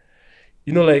where,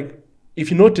 like, if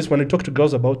you notice when I talk to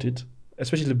girls about it,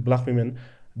 especially black women,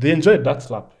 they enjoy that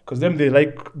slap because them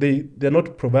they're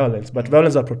not pro violence, but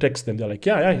violence that protects them. They're like,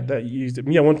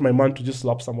 me, I want my man to just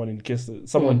slap someone in case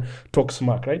someone talks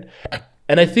smack, right?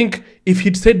 And I think if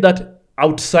he'd said that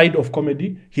outside of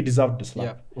comedy, he deserved the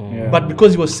slap. But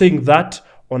because he was saying that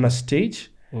on a stage,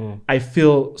 I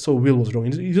feel so Will was wrong.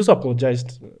 He just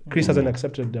apologized. Chris hasn't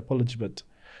accepted the apology, but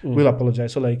Will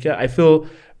apologized. So I feel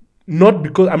not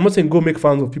because I'm not saying go make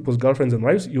fun of people's girlfriends and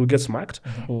wives, you'll get smacked.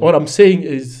 What I'm saying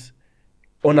is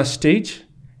on a stage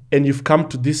and you've come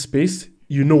to this space,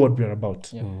 you know what we're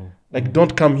about. Like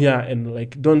don't come here and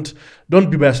like don't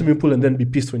be by a swimming pool and then be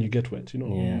pissed when you get wet.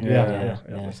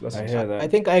 That's I hear that. I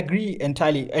think I agree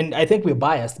entirely, and I think we're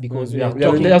biased because that's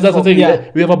the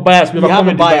thing. We have a bias. We have a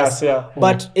comedy bias.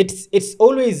 But it's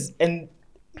always, and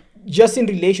just in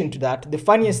relation to that, the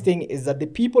funniest thing is that the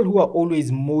people who are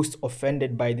always most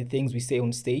offended by the things we say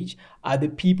on stage are the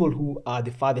people who are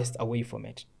the farthest away from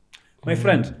it. My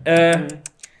friend,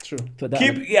 True.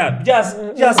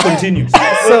 just continue.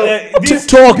 These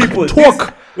Talk.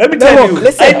 Let me tell you.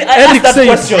 Listen, I asked that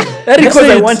question because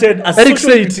I wanted a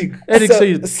social critique.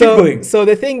 So, Keep going. so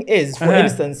the thing is, for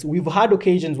instance, we've had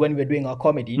occasions when we're doing our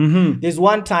comedy. There's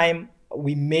one time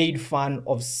we made fun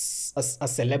of a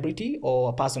celebrity or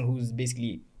a person who's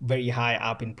basically very high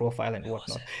up in profile and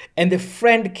whatnot. And the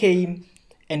friend came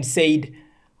and said,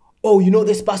 oh,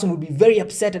 this person would be very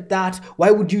upset at that. Why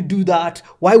would you do that?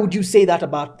 Why would you say that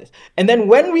about this? And then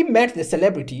when we met the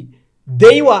celebrity,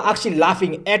 they were actually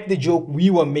laughing at the joke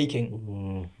we were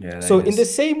making. So in the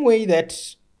same way that,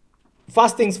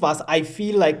 first things first, I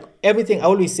feel like everything, I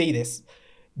always say this,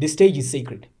 the stage is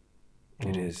sacred.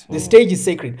 It is. The stage is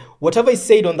sacred. Whatever is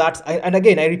said on that, and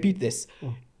again, I repeat this,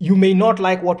 you may not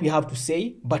like what we have to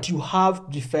say, but you have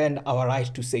to defend our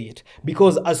right to say it.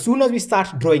 Because as soon as we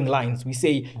start drawing lines, we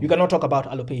say, you cannot talk about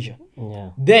alopecia.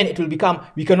 Then it will become,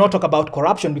 we cannot talk about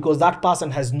corruption because that person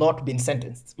has not been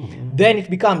sentenced. Then it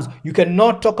becomes, you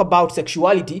cannot talk about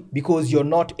sexuality because you're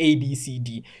not A, B, C,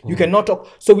 D. You cannot talk.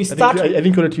 So we start. I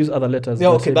think you want to use other letters. Yeah,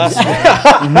 okay,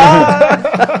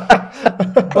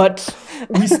 but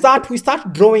we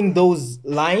start drawing those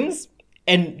lines,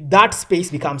 and that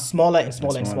space becomes smaller and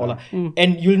smaller and smaller.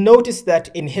 And you'll notice that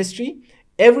in history,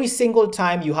 every single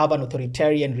time you have an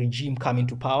authoritarian regime come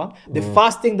into power, the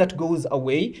first thing that goes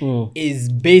away is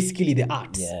basically the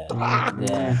arts.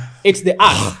 It's the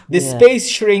arts. The space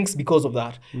shrinks because of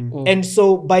that. And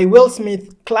so by Will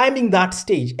Smith climbing that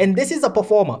stage, and this is a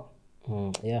performer.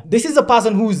 This is a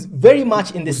person who's very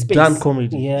much in this space. Done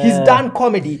comedy. He's done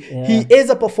comedy. He is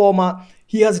a performer.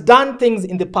 He has done things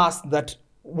in the past that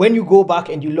when you go back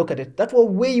and you look at it, that were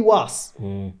way worse.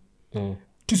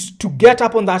 To get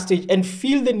up on that stage and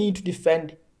feel the need to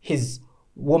defend his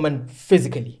woman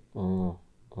physically.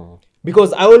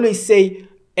 Because I always say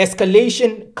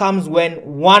escalation comes when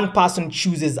one person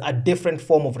chooses a different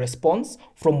form of response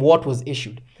from what was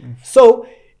issued. So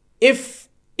if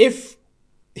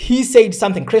he said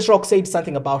something, Chris Rock said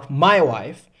something about my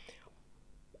wife,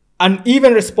 an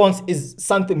even response is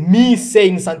me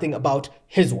saying something about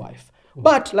his wife.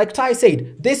 But like Ty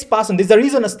said, this person, there's a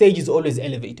reason a stage is always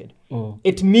elevated.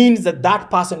 It means that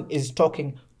person is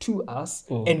talking to us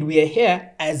and we are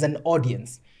here as an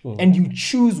audience. and you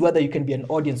choose whether you can be an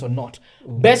audience or not.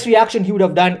 Best reaction he would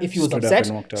have done if he was Stood up upset,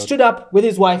 and walked out. stood up with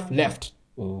his wife, left.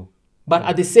 But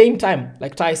at the same time,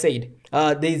 like Ty said,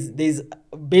 there's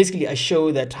basically a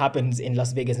show that happens in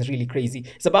Las Vegas. It's really crazy.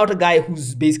 It's about a guy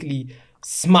who's basically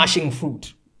smashing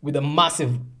fruit with a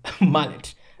massive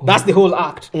mallet. That's the whole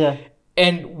act. Yeah.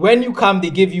 And when you come, they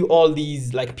give you all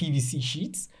these like PVC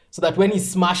sheets so that when he's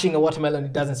smashing a watermelon,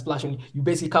 it doesn't splash on you. You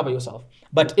basically cover yourself.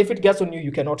 But if it gets on you,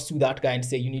 you cannot sue that guy and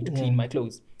say, you need to clean my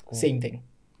clothes. Same thing.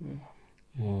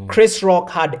 Chris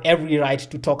Rock had every right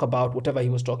to talk about whatever he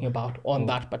was talking about on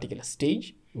that particular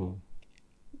stage.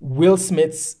 Will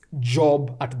Smith's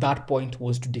job at that point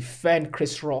was to defend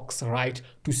Chris Rock's right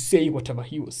to say whatever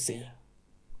he was saying.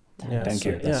 Yeah, Thank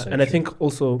you. Yeah, so and I think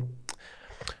also,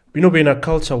 we're in a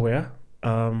culture where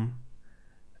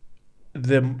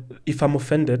if I'm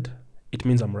offended, it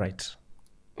means I'm right.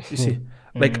 You see,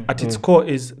 like at its core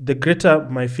is the greater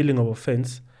my feeling of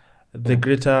offense, the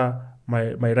greater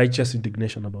my righteous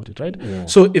indignation about it, right? Yeah.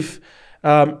 So if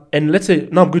and let's say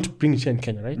now I'm going to bring it here in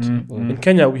Kenya, right? In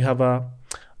Kenya we have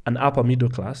an upper and middle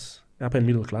class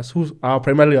who are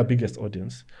primarily our biggest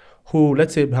audience, who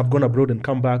let's say have gone abroad and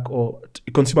come back or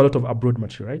consume a lot of abroad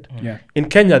material, right? Yeah. In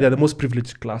Kenya, they're the most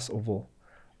privileged class of all.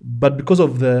 But because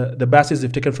of the biases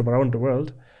they've taken from around the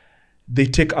world, they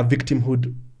take a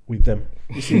victimhood with them.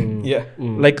 You see? Yeah.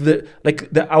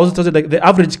 I was told like the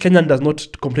average Kenyan does not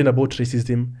complain about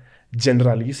racism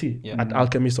generally, you see, at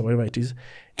Alchemist or whatever it is.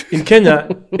 In Kenya,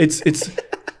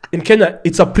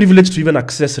 it's a privilege to even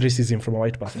access racism from a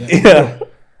white person. Yeah.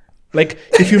 Like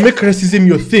if you make racism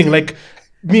your thing, like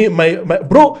my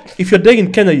bro, if you're dying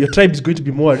in Kenya, your tribe is going to be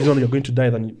more Arizona, you're going to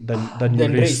die than your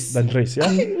race. Than race,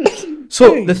 yeah.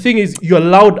 So the thing is, you're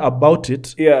loud about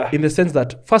it, in the sense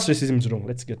that first racism is wrong.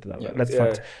 Let's get to that. That's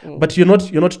fact. But you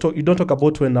don't talk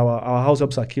about when our house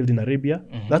helps are killed in Arabia.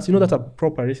 That's that's a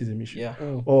proper racism issue. Yeah.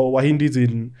 Or Wahindis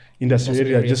in industrial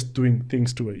area just doing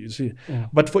things to it. You see,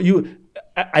 but for you,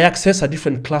 I access a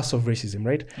different class of racism,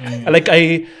 right? Like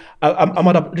I'm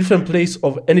at a different place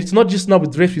and it's not just now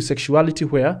with race, with sexuality,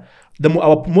 where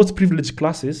our most privileged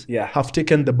classes have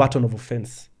taken the baton of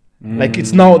offense. Like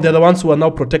it's now they're the ones who are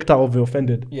now protector of the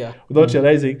offended, without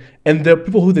realizing, and the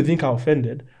people who they think are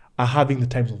offended are having the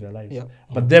times of their lives.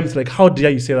 But them, it's like, how dare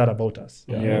you say that about us?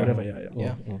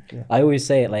 I always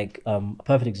say it like a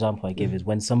perfect example I give is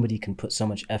when somebody can put so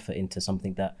much effort into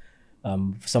something that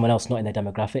for someone else not in their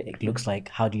demographic, it looks like,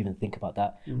 how do you even think about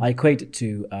that? I equate it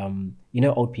to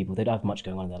old people, they don't have much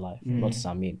going on in their life, not to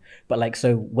sound mean, but like,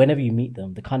 so whenever you meet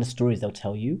them, the kind of stories they'll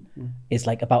tell you is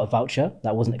like about a voucher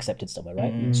that wasn't accepted somewhere,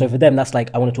 right? So for them, that's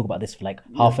like, I want to talk about this for like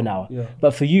half an hour.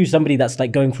 But for you, somebody that's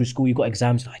like going through school, you've got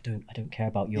exams, I don't care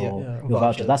about your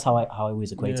vouchers. That's how I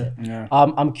always equate it.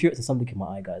 I'm curious, there's something in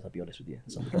my eye, guys, I'll be honest with you.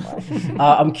 There's something in my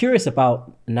eye. I'm curious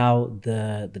about now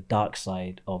the dark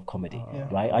side of comedy,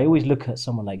 right? I always look at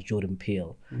someone like Jordan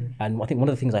Peele, and I think one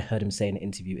of the things I heard him say in an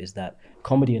interview is that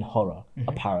comedy and horror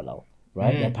are parallel,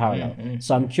 right? They're parallel.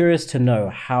 So I'm curious to know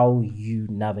how you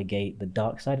navigate the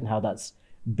dark side and how that's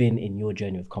been in your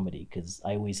journey with comedy, because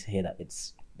I always hear that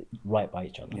it's right by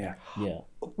each other. Yeah.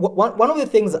 One of the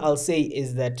things I'll say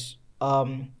is that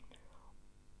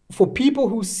for people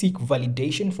who seek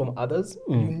validation from others,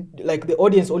 like the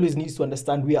audience always needs to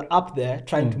understand we are up there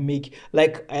trying to make,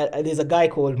 like there's a guy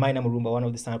called Maina Marumba, one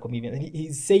of the stand-up comedians, and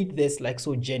he said this like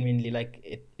so genuinely, like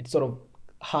it sort of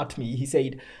hurt me. He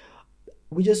said,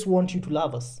 we just want you to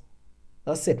love us.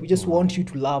 That's it. We just want you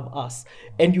to love us.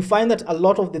 And you find that a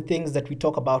lot of the things that we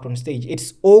talk about on stage,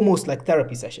 it's almost like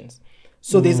therapy sessions.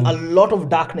 So there's a lot of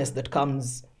darkness that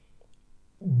comes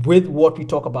with what we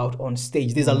talk about on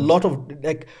stage. There's a lot of,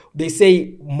 like they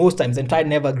say most times, and Ty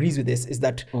never agrees with this, is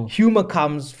that humor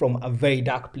comes from a very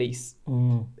dark place.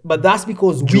 But that's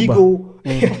because we go...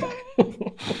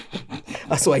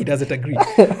 That's why he doesn't agree.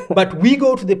 But we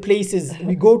go to the places,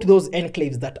 we go to those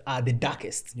enclaves that are the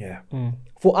darkest.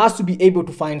 For us to be able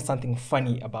to find something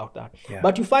funny about that.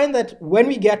 But you find that when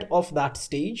we get off that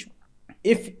stage,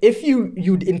 if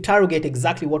you'd interrogate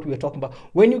exactly what we were talking about,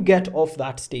 when you get off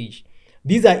that stage,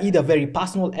 these are either very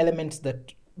personal elements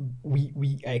that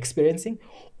we are experiencing,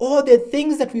 or they're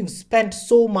things that we've spent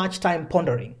so much time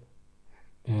pondering.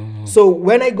 So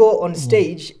when I go on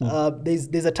stage,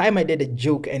 there's a time I did a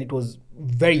joke and it was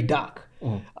very dark.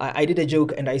 I did a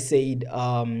joke and I said,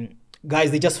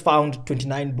 guys, they just found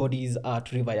 29 bodies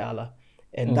at River Yala.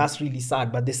 And that's really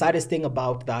sad. But the saddest thing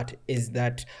about that is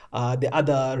that the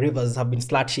other rivers have been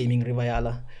slut shaming River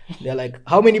Yala. They're like,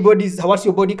 how many bodies, what's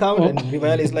your body count? And River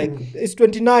Yala is like, it's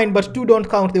 29, but 2 don't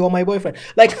count. They were my boyfriend.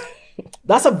 Like,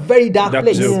 that's a very dark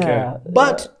place. Joke,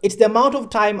 But it's the amount of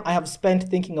time I have spent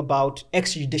thinking about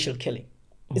extrajudicial killing.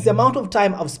 It's the amount of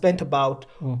time I've spent about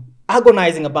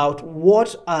agonizing about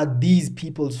what are these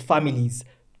people's families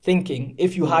thinking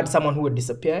if you had someone who had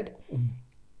disappeared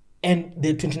and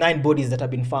the 29 bodies that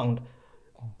have been found.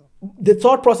 The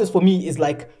thought process for me is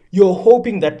like, you're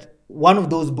hoping that one of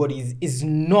those bodies is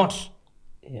not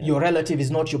your relative,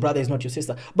 is not your brother, is not your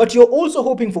sister. But you're also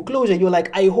hoping for closure. You're like,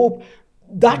 I hope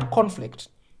that conflict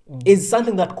is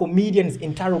something that comedians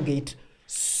interrogate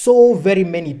so very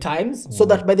many times, so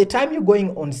that by the time you're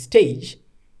going on stage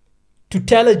to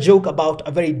tell a joke about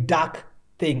a very dark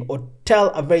thing or tell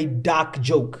a very dark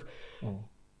joke,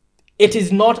 it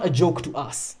is not a joke to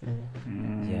us.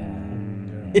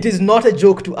 It is not a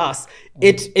joke to us.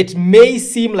 It may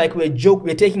seem like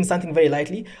we're taking something very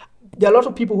lightly. There are a lot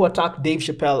of people who attack Dave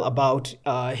Chappelle about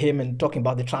him and talking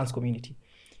about the trans community.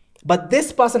 But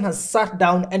this person has sat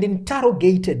down and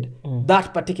interrogated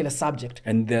that particular subject.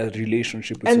 And their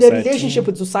relationship with and society. their relationship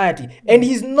with society. And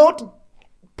he's not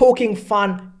poking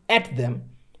fun at them.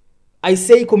 I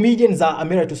say comedians are a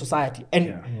mirror to society.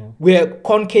 And we're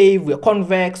concave, we're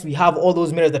convex, we have all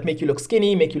those mirrors that make you look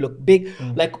skinny, make you look big.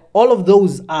 Like all of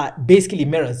those are basically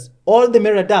mirrors. All the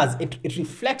mirror does, it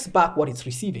reflects back what it's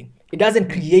receiving. It doesn't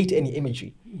create any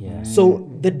imagery. So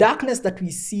the darkness that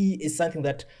we see is something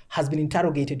that has been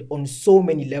interrogated on so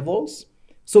many levels.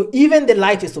 So even the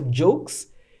lightest of jokes,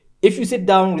 if you sit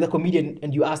down with a comedian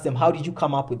and you ask them, how did you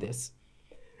come up with this?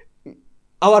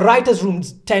 Our writers'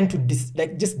 rooms tend to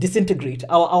just disintegrate.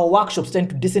 Our workshops tend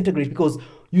to disintegrate because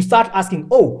you start asking,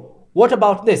 oh, what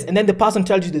about this? And then the person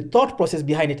tells you the thought process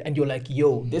behind it and you're like,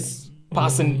 yo, this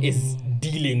person is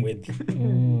dealing with.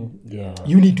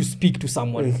 You need to speak to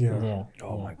someone.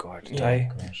 Oh my God.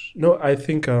 No, I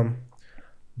think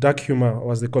dark humor,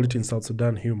 or as they call it in South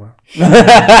Sudan, humor. Oh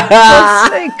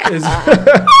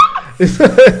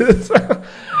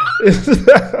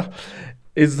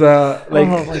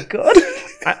my God.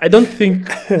 I don't think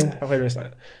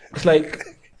it's like,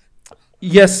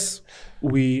 yes,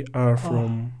 we are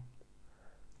from,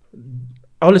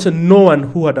 I always say no one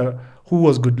who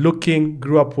was good looking,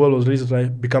 grew up well, was raised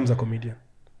right, becomes a comedian.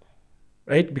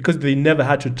 Right? Because they never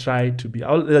had to try to be.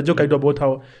 There's a joke I do about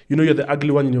how, you're the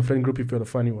ugly one in your friend group if you're the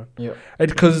funny one. Yeah. Right?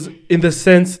 Because in the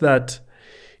sense that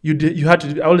you had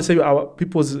to, I always say our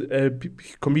people's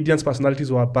comedians'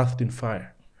 personalities were birthed in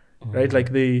fire. Right?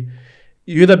 Like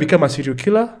you either become a serial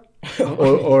killer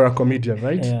or a comedian,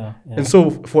 right? And so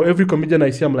for every comedian I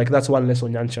see, I'm like, that's one less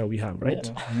Onyancha we have, right?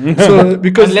 So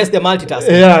because unless they're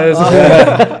multitasking.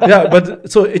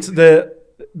 But so it's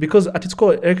because at its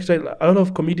core, a lot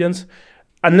of comedians,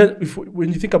 unless when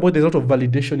you think about it, there's a lot of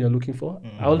validation you're looking for.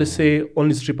 I always say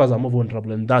only strippers are more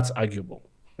vulnerable, and that's arguable,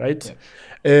 right?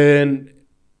 And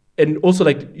also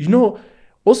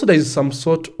also there is some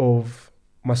sort of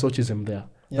masochism there.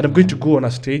 That I'm going to go on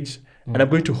a stage and I'm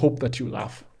going to hope that you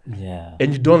laugh.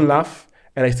 And you don't laugh,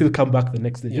 and I still come back the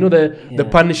next day. The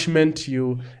punishment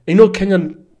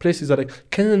Kenyan places are like,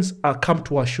 Kenyans come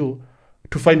to our show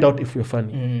to find out if we're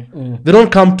funny. They don't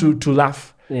come to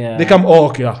laugh. They come,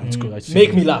 it's good. I see.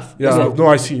 Make me laugh. No,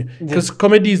 I see. Because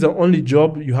comedy is the only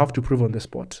job you have to prove on the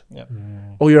spot.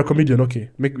 Oh, you're a comedian, okay.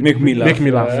 Make me laugh. Make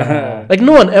me laugh. Like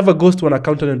no one ever goes to an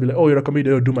accountant and be like, oh, you're a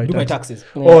comedian, do my taxes.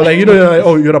 Or like,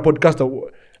 oh, you're a podcaster,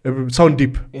 sound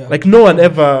deep. Like no one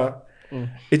ever.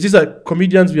 It's just that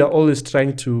comedians, we are always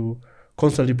trying to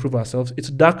constantly prove ourselves. It's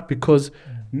dark because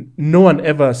no one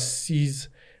ever sees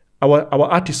our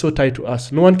art is so tied to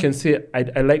us. No one can say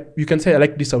you can say I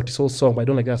like this Sauti Sol song, but I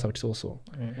don't like that Sauti Sol song.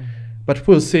 But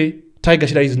people say Tiger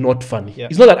Shida is not funny.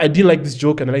 It's not that I didn't like this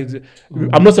joke and I like this.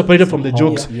 I'm not separated from the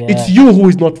jokes. It's you who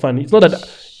is not funny. It's not that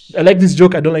I like this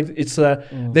joke, I don't like it. It's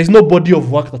there's no body of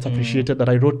work that's appreciated, that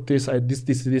I wrote this,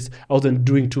 this. I wasn't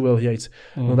doing too well here. It's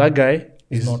that guy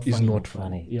is not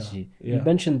funny. You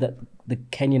mentioned that the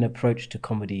Kenyan approach to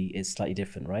comedy is slightly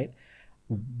different, right?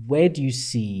 Where do you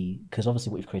see, because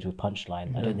obviously what you've created with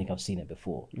Punchline, I don't think I've seen it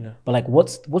before. But like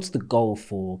what's the goal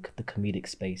for the comedic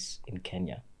space in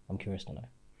Kenya? I'm curious to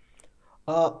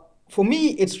know. For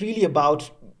me, it's really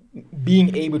about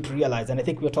being able to realize, and I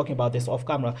think we were talking about this off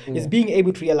camera, is being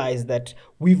able to realize that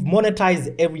we've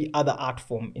monetized every other art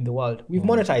form in the world. We've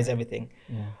monetized everything.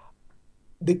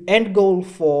 The end goal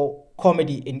for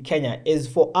comedy in Kenya is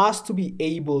for us to be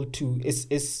able to,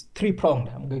 is three-pronged.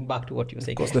 I'm going back to what you were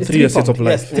saying. The three essence of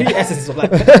life. Yes, three essences of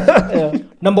life.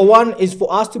 Number one is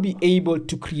for us to be able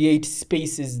to create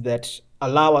spaces that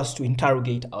allow us to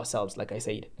interrogate ourselves, like I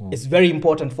said. It's very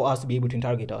important for us to be able to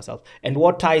interrogate ourselves. And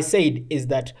what Ty said is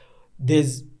that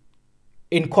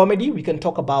in comedy, we can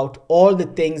talk about all the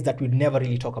things that we'd never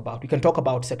really talk about. We can talk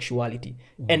about sexuality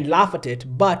and laugh at it,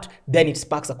 but then it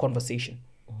sparks a conversation.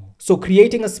 So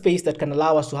creating a space that can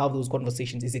allow us to have those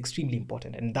conversations is extremely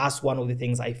important. And that's one of the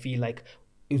things I feel like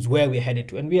is where we're headed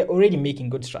to. And we are already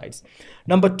making good strides.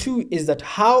 Number 2 is that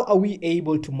how are we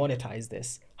able to monetize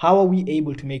this? How are we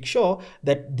able to make sure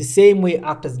that the same way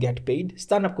actors get paid,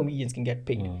 stand-up comedians can get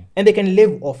paid and they can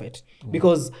live off it?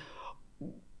 Because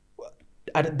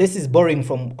this is borrowing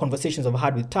from conversations I've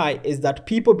had with Ty, is that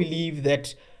people believe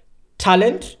that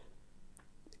talent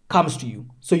comes to you.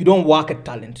 So you don't work at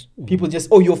talent. People just,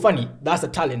 oh, you're funny. That's a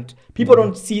talent. People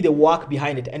don't see the work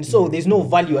behind it. And so there's no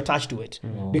value attached to it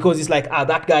because it's like,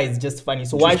 that guy is just funny.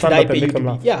 So why should I pay you to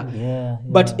be? Yeah.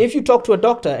 But if you talk to a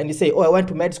doctor and you say, oh, I went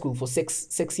to med school for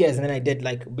six years and then I did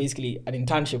like basically an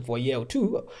internship for a year or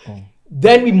 2,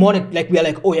 then we monitor, like we are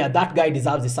like, oh yeah, that guy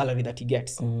deserves the salary that he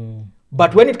gets.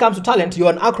 But when it comes to talent, you're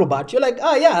an acrobat. You're like,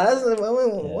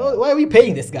 why are we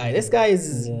paying this guy? This guy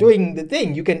is doing the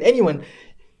thing. Anyone.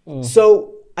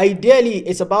 So ideally,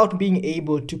 it's about being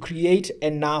able to create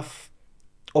enough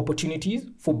opportunities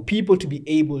for people to be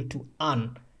able to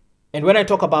earn. And when I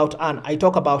talk about earn, I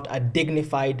talk about a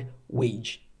dignified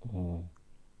wage.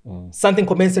 Something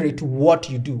commensurate to what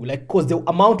you do. Like, because the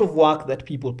amount of work that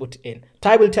people put in.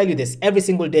 Ty will tell you this. Every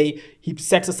single day, he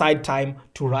sets aside time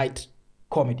to write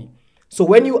comedy. So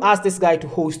when you ask this guy to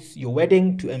host your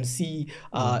wedding, to MC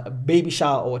a baby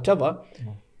shower or whatever,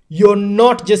 you're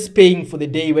not just paying for the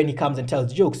day when he comes and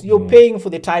tells jokes. You're paying for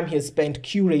the time he has spent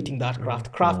curating that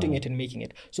craft, crafting it and making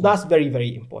it. So that's very,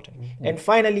 very important. And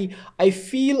finally, I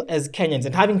feel as Kenyans,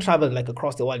 and having traveled like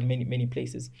across the world in many, many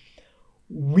places,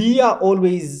 I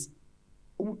always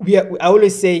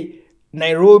say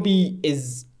Nairobi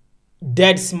is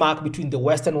dead smack between the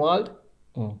Western world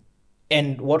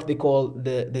and what they call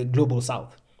the global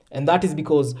South. And that is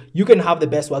because you can have the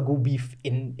best Wagyu beef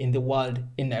in the world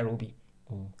in Nairobi.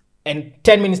 And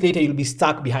 10 minutes later, you'll be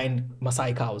stuck behind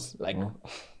Maasai cows, like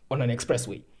on an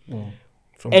expressway.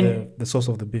 From the source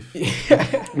of the beef.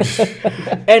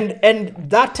 and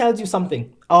that tells you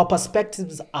something. Our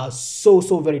perspectives are so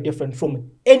very different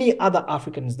from any other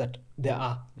Africans that there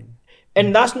are.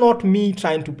 And that's not me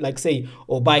trying to like say,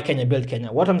 oh, buy Kenya, build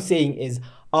Kenya. What I'm saying is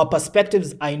our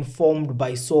perspectives are informed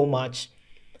by so much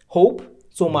hope,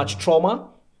 so much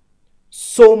trauma,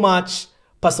 so much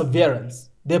perseverance.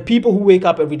 There are people who wake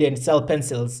up every day and sell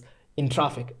pencils in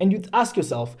traffic. And you ask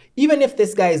yourself, even if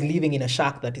this guy is living in a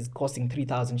shack that is costing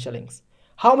 3,000 shillings,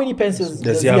 how many pencils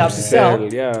does he have to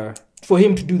sell for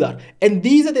him to do that? And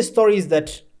these are the stories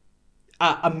that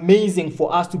are amazing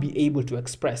for us to be able to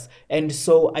express. And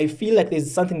so I feel like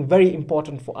there's something very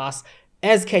important for us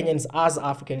as Kenyans, as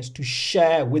Africans, to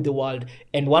share with the world.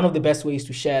 And one of the best ways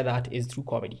to share that is through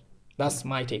comedy. That's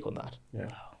my take on that. Yeah.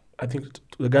 I think to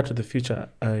regard to the future,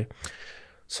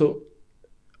 so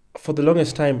for the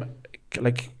longest time,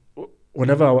 like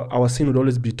whenever our scene would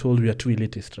always be told we are too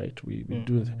elitist, right? We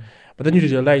do it. But then you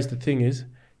realize the thing is,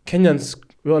 Kenyans,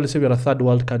 we always say we are a third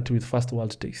world country with first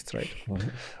world tastes, right?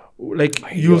 Like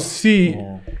you'll see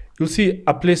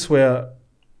a place where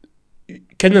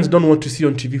Kenyans don't want to see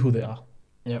on TV who they are.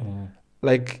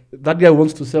 Like that guy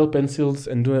wants to sell pencils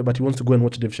and do it, but he wants to go and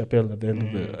watch Dave Chappelle at the end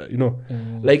of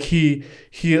the, like he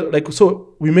like,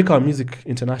 so we make our music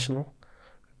international.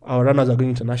 Our runners are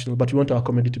going international, but we want our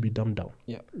comedy to be dumbed down.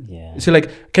 You see,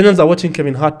 like Kenyans are watching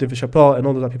Kevin Hart, Dave Chappelle, and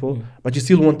all those other people, but you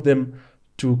still want them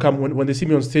to come when they see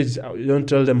me on stage. You don't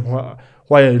tell them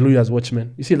why are you as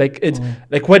watchmen. You see, like it's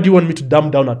like, why do you want me to dumb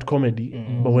down at comedy?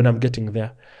 But when I'm getting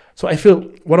there, so I feel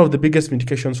one of the biggest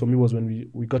vindications for me was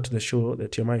when we got to the show, the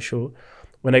TMI show,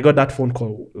 when I got that phone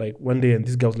call like one day, and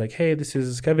this guy was like, "Hey, this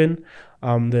is Kevin.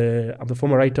 I'm the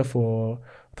former writer for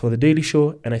the Daily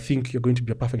Show, and I think you're going to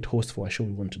be a perfect host for a show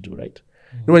we want to do, right?"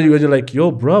 You know, when you're like,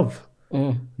 "Yo, bruv,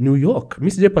 New York,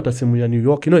 Miss J Patasimuya, New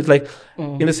York." You know, it's like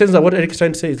in the sense that what Eric is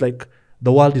trying to say is like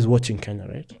the world is watching Kenya,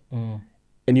 right?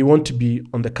 And you want to be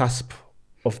on the cusp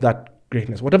of that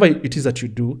greatness, whatever it is that you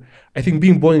do. I think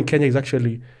being born in Kenya is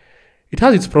actually, it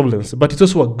has its problems, but it's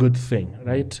also a good thing,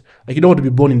 right? Like you don't want to be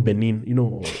born in Benin, you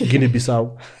know,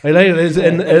 Guinea-Bissau.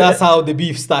 and that's how the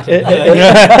beef started.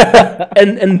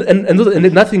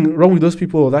 And nothing wrong with those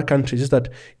people or that country. Just that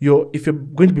if you're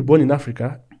going to be born in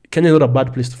Africa, Kenya is not a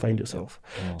bad place to find yourself.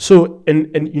 So we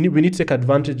need to take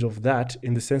advantage of that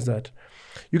in the sense that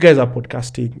you guys are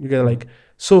podcasting. You guys are like,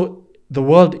 so the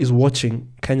world is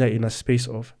watching Kenya in a space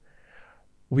of,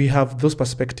 we have those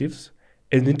perspectives.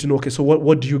 And need to know, okay, so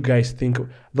what do you guys think?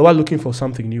 They were looking for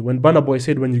something new. When Burna Boy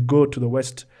said, when you go to the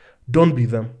West, don't be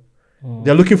them.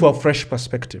 They're looking for a fresh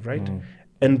perspective, right?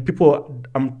 And people,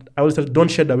 I always say, don't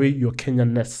shed away your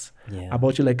Kenyanness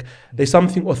about you. Like, there's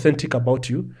something authentic about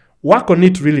you, work on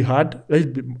it really hard,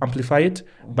 amplify it,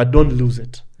 but don't lose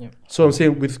it. Yeah. So I'm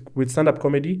saying with stand-up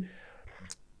comedy,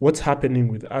 what's happening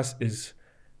with us is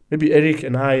maybe Eric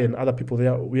and I and other people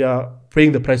there, we are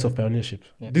paying the price of pioneership.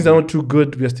 These are not too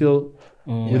good. We are still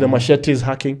with the machetes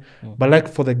hacking. But like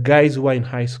for the guys who are in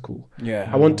high school,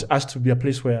 I want us to be a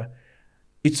place where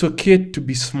it's okay to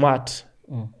be smart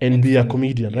and be a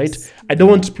comedian, right? I don't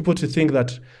want people to think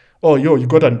that, oh, yo, you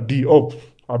got a D. Oh,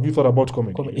 have you thought about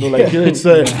comedy? You know, like it's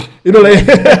you know, like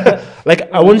like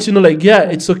I want you to know, like, yeah,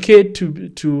 it's okay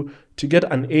to get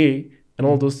an A and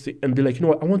all those things and be like, you know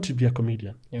what, I want to be a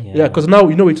comedian. Yeah, because now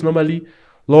you know it's normally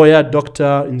lawyer,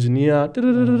 doctor, engineer,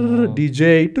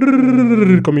 DJ,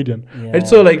 comedian. And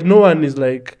so like no one is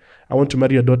like, I want to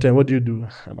marry your daughter. And what do you do?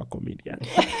 I'm a comedian.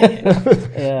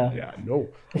 No.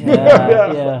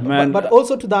 Man. But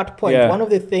also to that point, one of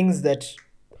the things that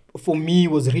for me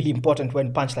was really important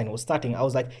when Punchline was starting, I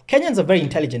was like, Kenyans are very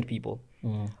intelligent people.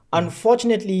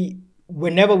 Unfortunately,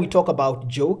 whenever we talk about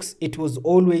jokes, it was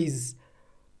always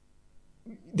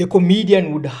the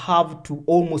comedian would have to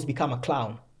almost become a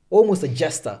clown, almost a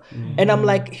jester. And I'm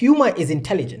like, humor is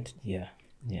intelligent.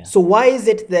 So why is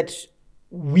it that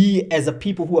we as a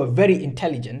people who are very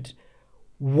intelligent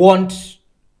want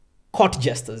court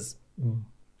jesters?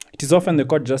 It is often the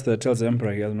court jester that tells the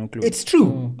emperor he has no clue. It's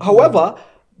true. However,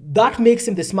 that makes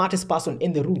him the smartest person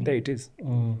in the room. There it is.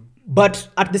 But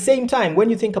at the same time, when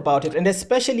you think about it, and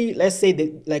especially, let's say,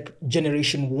 the like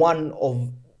generation one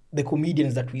of the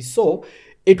comedians that we saw,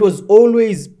 it was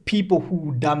always people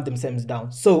who dumbed themselves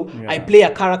down. So I play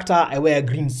a character, I wear a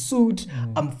green suit,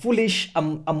 I'm foolish,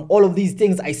 I'm all of these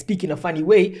things, I speak in a funny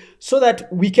way, so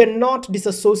that we cannot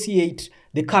disassociate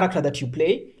the character that you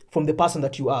play from the person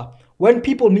that you are. When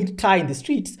people meet Ty in the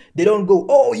streets, they don't go,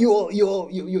 oh,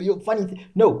 you're funny.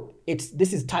 No,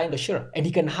 this is Ty Ngashira, and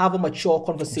he can have a mature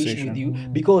conversation with you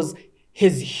because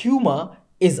his humor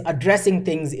is addressing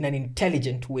things in an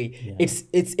intelligent way.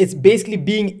 It's basically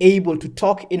being able to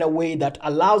talk in a way that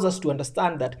allows us to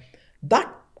understand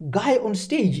that guy on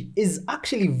stage is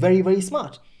actually very, very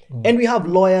smart. And we have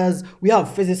lawyers, we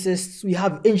have physicists, we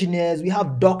have engineers, we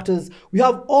have doctors, we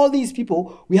have all these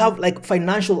people, we have like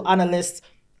financial analysts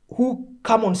who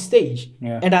come on stage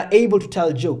and are able to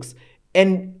tell jokes.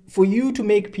 And for you to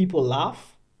make people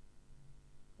laugh,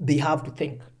 they have to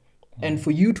think. And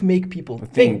for you to make people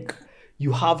think,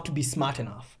 you have to be smart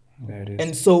enough. There it is.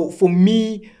 And so for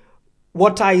me,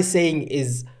 what I is saying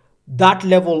is that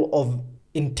level of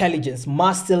intelligence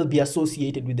must still be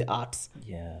associated with the arts.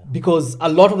 Because a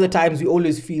lot of the times we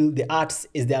always feel the arts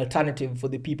is the alternative for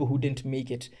the people who didn't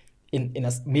make it in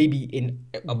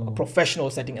a professional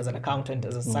setting as an accountant,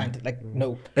 as a scientist. Like,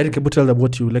 no. Eric, can you tell them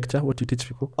what you lecture, what you teach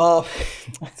people?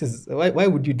 Why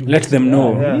would you do Let them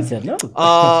know.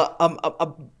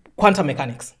 Quantum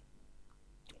mechanics.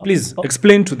 Please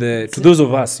explain to those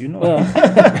of us, you know.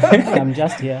 I'm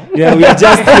just here. Yeah, we are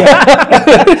just here.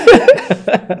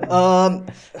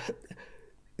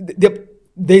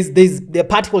 There are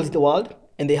particles in the world,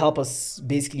 and they help us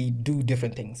basically do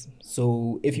different things.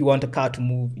 So if you want a car to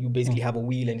move, you basically have a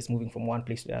wheel and it's moving from one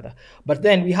place to the other. But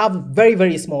then we have very,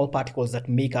 very small particles that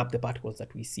make up the particles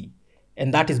that we see.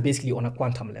 And that is basically on a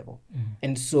quantum level.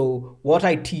 And so what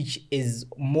I teach is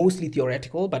mostly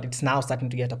theoretical, but it's now starting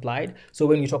to get applied. So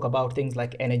when you talk about things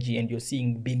like energy and you're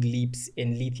seeing big leaps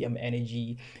in lithium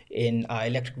energy, in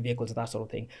electric vehicles, that sort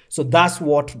of thing. So that's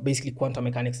what basically quantum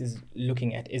mechanics is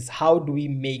looking at, is how do we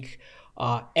make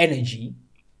energy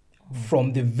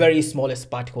from the very smallest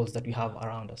particles that we have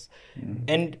around us.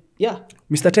 And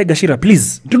Mr. Ty Ngashira,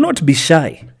 please do not be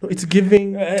shy. No, it's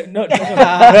giving No.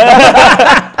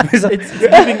 it's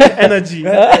giving energy.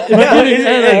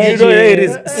 It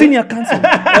is senior counsel.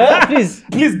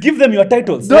 Please give them your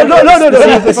titles. No.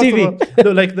 The CV.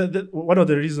 No, like the one of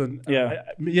the reasons. Yeah.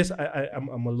 Yes,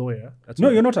 I'm a lawyer. That's No,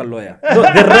 why. you're not a lawyer. No,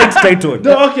 the right title.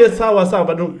 No, okay, sawa.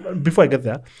 But no, before I get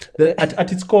there, at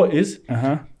its core is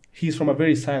he's from a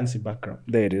very sciencey background.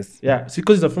 There it is. Yeah, so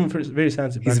because he's from a very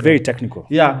sciencey background. He's very technical.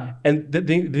 Yeah, and the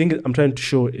thing I'm trying to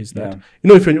show is that you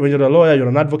know, when you're a lawyer, you're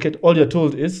an advocate. All you're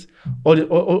told is all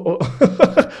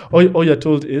you're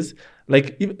told is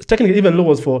like technically even law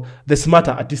was for the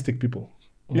smarter artistic people.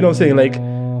 You know what I'm saying? Like, you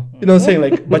know what I'm saying?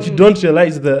 Like, but you don't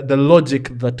realize the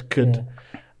logic that could,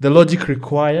 the logic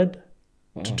required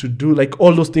to do like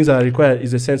all those things that are required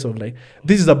is a sense of like,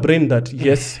 this is a brain that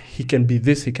yes, he can be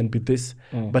this,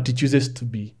 but it chooses to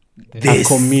be a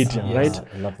comedian, right?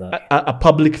 I love that. A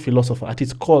public philosopher at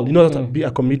its core. You know what be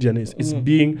a comedian is? It's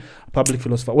being a public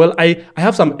philosopher. Well, I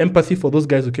have some empathy for those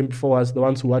guys who came before us, the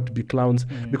ones who had to be clowns,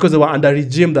 because they were under a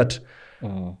regime that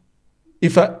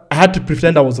if I had to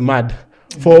pretend I was mad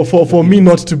for me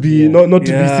not to be not to be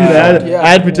seen. I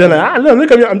had to pretend like, no,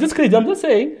 look at me, I'm just crazy. I'm just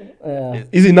saying.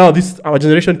 Is it now our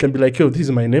generation can be like, yo, this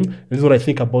is my name. This is what I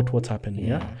think about what's happening.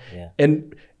 Yeah.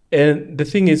 And the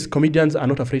thing is, comedians are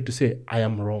not afraid to say, I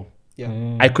am wrong.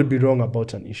 Yeah. I could be wrong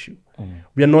about an issue.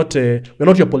 We're not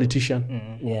your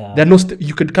politician. Yeah. There are no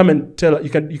you could come and tell, you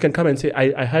can come and say,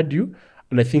 I heard you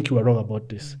and I think you were wrong about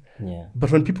this. Yeah.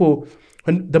 But when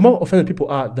the more offended people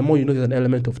are, the more you know there's an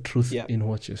element of truth in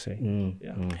what you're saying.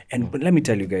 But let me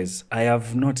tell you guys, I've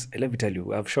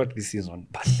shot this season,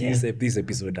 but this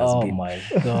episode has been. Oh my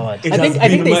God. I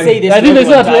think they say this. I think they say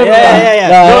that to everyone.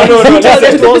 Yeah. No. Tell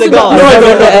this to all the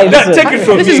guys. No, take it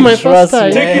from me. This is my first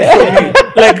time. Take it from me.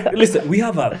 Like, listen, we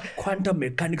have a quantum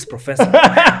mechanics professor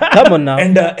Come on now.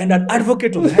 and an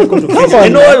advocate of the High Court of Kenya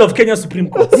and all of Kenya Supreme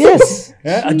Court. Yes.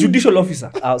 A judicial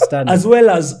officer. Outstanding. As well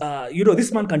as,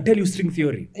 this man can tell you string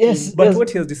theory. Yes. But yes. what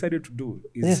he has decided to do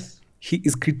is he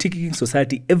is critiquing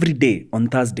society every day on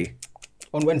Thursday.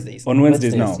 On Wednesdays. On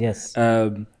Wednesdays now. Yes.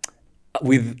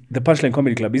 With the Punchline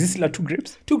Comedy Club. Is this still at 2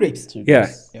 Grapes? 2 Grapes. Yeah.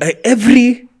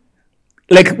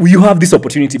 You have this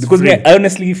opportunity because I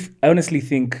honestly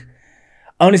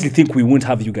think we won't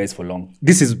have you guys for long.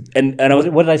 This is and I was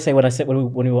What did I say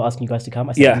when we were asking you guys to come?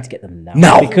 I said I need to get them now.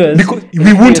 Now because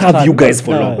we won't have you guys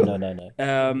for long.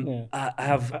 No. I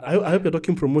have I hope you're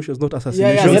talking promotions, not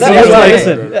assassination. Yeah, that's right.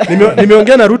 Listen.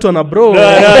 Nimeongea na Ruto na bro.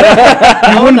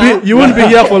 You wouldn't be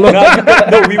here for long.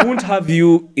 No, we won't have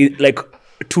you.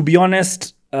 To be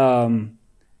honest,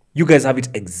 you guys have it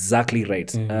exactly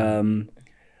right.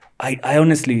 I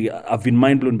honestly, I've been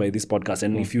mind blown by this podcast.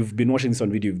 And if you've been watching this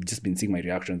on video, you've just been seeing my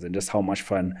reactions and just how much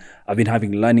fun I've been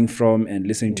having learning from and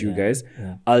listening to you guys.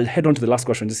 Yeah. I'll head on to the last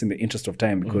question just in the interest of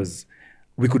time because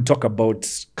we could talk about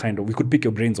we could pick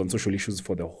your brains on social issues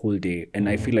for the whole day. And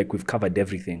I feel like we've covered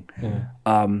everything.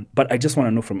 But I just want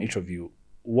to know from each of you,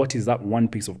 what is that one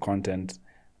piece of content,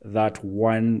 that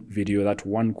one video, that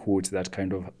one quote that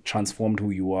kind of transformed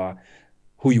who you are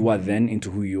then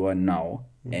into who you are now?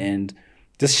 And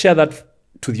just share that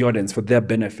to the audience for their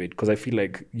benefit, because I feel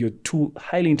like you're two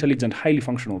highly intelligent, highly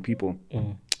functional people.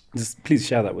 Just please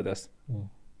share that with us.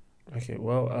 Okay,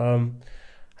 well, I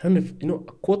don't know if,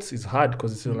 quotes is hard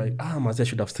because it's like, I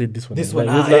should have said this one. This one.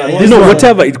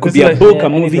 Whatever. It could be a book, a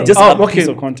movie, just a piece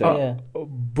of content.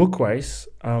 Book-wise,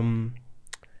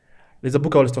 there's a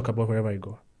book I always talk about wherever I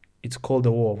go. It's called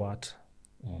The War of Art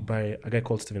by a guy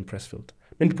called Steven Pressfield.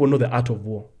 Many people know The Art of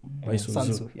War by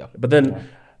Sun Tzu. But then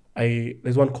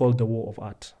there's one called The War of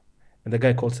Art, and the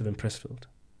guy called Steven Pressfield.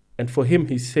 And for him,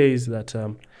 he says that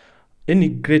any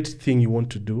great thing you want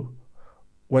to do,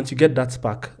 once you get that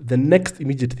spark, the next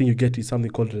immediate thing you get is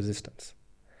something called resistance.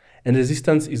 And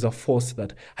resistance is a force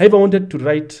that, however, wanted to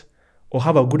write or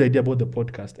have a good idea about the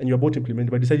podcast, and you're about to implement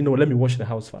it, but decide, let me wash the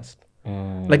house first.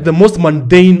 Like the most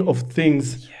mundane of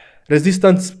things,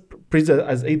 resistance praised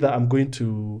as either I want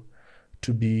to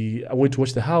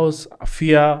watch the house, a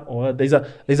fear, or there's a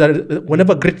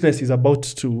whenever greatness is about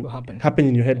to happen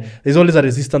in your head, there's always a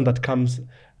resistance that comes,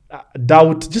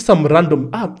 doubt, just some random,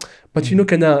 but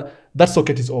Kenya, that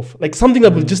socket is off. Like something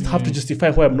that will just have to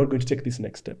justify why I'm not going to take this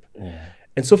next step.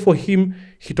 And so for him,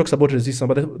 he talks about resistance,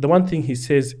 but the one thing he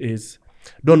says is,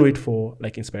 don't wait for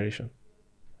like inspiration.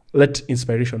 Let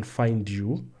inspiration find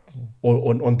you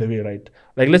or on the way, right?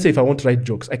 Like let's say if I want to write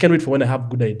jokes, I can't wait for when I have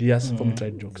good ideas for me to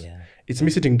write jokes. It's me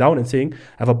sitting down and saying, I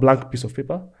have a blank piece of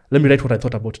paper. Let me write what I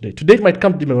thought about today. Today it might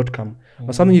come, it may not come.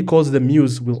 But something he calls the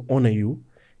muse will honor you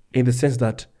in the sense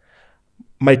that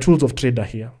my tools of trade are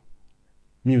here.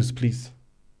 Muse, please.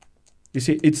 You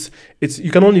see, it's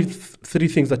you can only three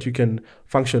things that you can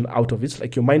function out of. It's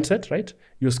like your mindset, right?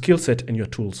 Your skill set and your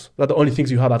tools. They're the only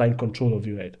things you have that are in control of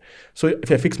you, right? So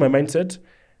if I fix my mindset,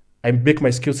 I make my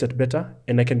skill set better,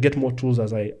 and I can get more tools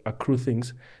as I accrue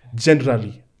things.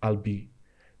 Generally, I'll be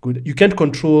good. You can't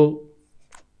control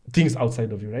things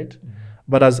outside of you, right?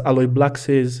 But as Aloy Black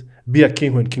says, be a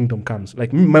king when kingdom comes.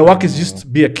 Like my work is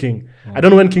just be a king. I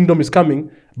don't know when kingdom is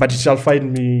coming, but it shall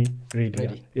find me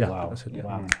ready. Yeah. Wow. That's it,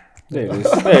 Wow. There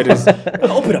it is.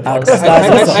 Open up.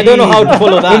 I don't know how to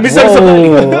follow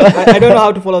that. I don't know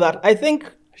how to follow that.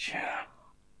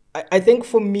 I think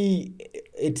for me,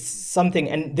 it's something,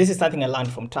 and this is something I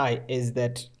learned from Ty, is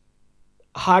that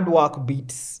hard work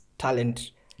beats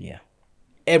talent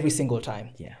every single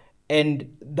time.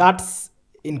 And that's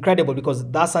incredible because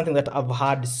that's something that I've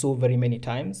heard so very many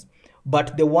times.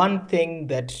 But the one thing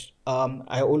that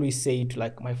I always say to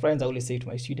like my friends, I always say to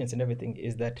my students and everything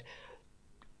is that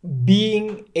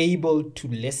being able to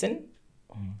listen,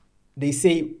 they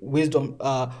say wisdom,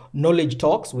 knowledge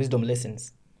talks, wisdom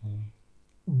listens.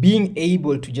 Being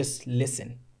able to just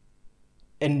listen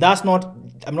And that's not,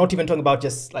 I'm not even talking about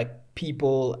just like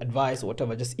people, advice or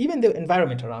whatever, just even the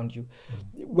environment around you.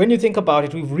 When you think about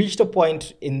it, we've reached a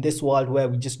point in this world where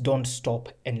we just don't stop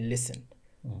and listen.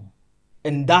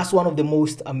 And that's one of the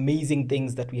most amazing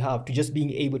things that we have, to just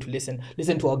being able to listen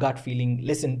to our gut feeling,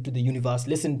 listen to the universe,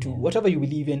 listen to whatever you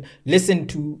believe in, listen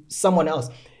to someone else.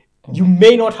 You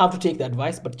may not have to take the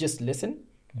advice, but just listen.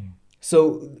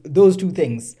 So those two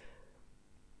things,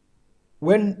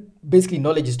 when basically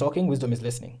knowledge is talking, wisdom is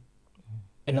listening.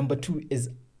 And number two is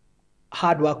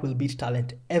hard work will beat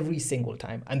talent every single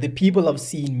time. And the people I've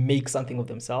seen make something of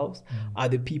themselves are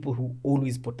the people who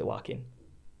always put the work in.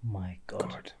 My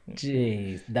God.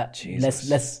 Jeez. That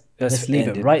Jesus. let's leave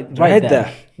end it it. right Right there.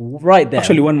 there. Right there.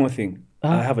 Actually, one more thing.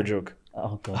 I have a joke.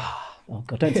 Oh God. Oh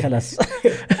God, don't tell us.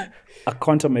 A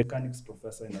quantum mechanics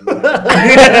professor in a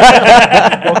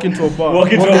Walk into a bar.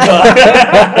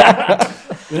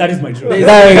 That is my joke. There we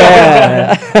go.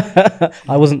 Yeah.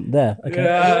 I wasn't there. Okay.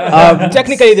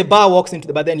 Technically, the bar walks into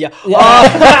the bar, then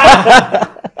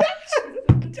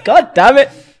God damn it.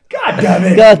 God damn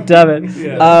it. God damn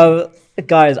it.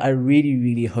 Guys, I really,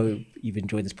 really hope you've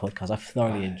enjoyed this podcast. I've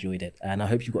thoroughly enjoyed it. And I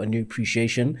hope you've got a new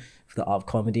appreciation for the art of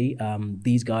comedy.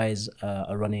 These guys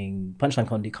are running Punchline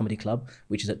Comedy Club,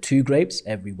 which is at Two Grapes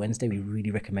every Wednesday. We really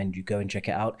recommend you go and check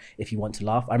it out if you want to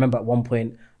laugh. I remember at one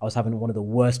point I was having one of the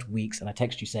worst weeks and I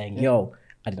texted you saying, yo,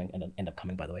 I didn't end up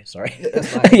coming, by the way. Sorry.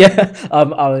 Yeah. I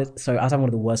was having one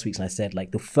of the worst weeks, and I said,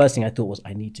 like, the first thing I thought was,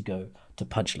 I need to go to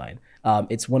Punchline.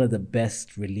 It's one of the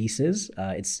best releases.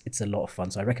 It's a lot of fun.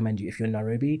 So I recommend you, if you're in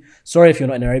Nairobi. Sorry if you're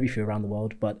not in Nairobi, if you're around the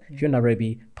world, but if you're in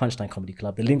Nairobi, Punchline Comedy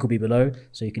Club. The link will be below,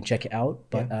 so you can check it out.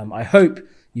 But I hope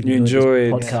you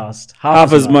enjoyed this podcast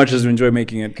half as much as we enjoy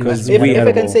making it, because if we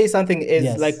I can say something is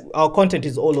Yes. like our content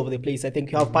is all over the place. I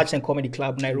think you have Punchline Comedy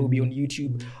Club Nairobi on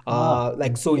YouTube.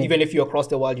 Even if you're across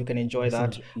the world, you can enjoy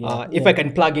that. If I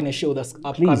can plug in a show that's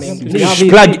upcoming,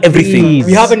 plug everything.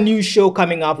 we have a new show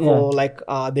coming up for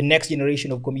the next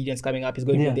generation of comedians coming up. Is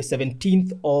going to be the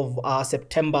 17th of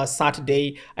September,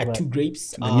 Saturday at Two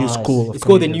Grapes. The new school. It's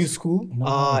called the New School.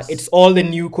 It's all the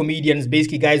new comedians,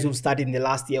 basically guys who've started in the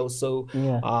last year or so.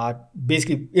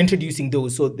 Basically introducing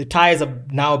those. So the ties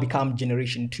have now become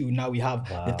generation 2. Now we have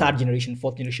the 3rd generation,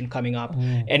 4th generation coming up.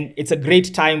 And it's a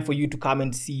great time for you to come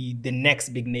and see the next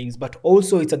big names, but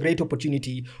also it's a great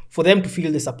opportunity for them to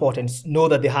feel the support and know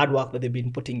that the hard work that they've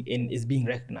been putting in is being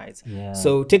recognized.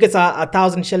 So tickets are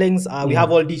 1,000 shillings. We have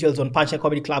all details on Punchline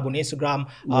Comedy Club on Instagram,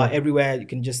 everywhere. You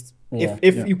can just,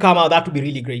 if you come out, that would be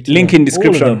really great. Link in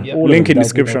description. Link in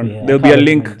description. There'll be a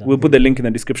link. We'll put the link in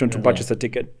the description to purchase a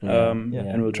ticket.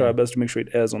 And we'll try our best to make sure it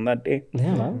airs on that day.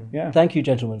 Yeah, man. Yeah. Thank you,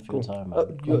 gentlemen, for your time,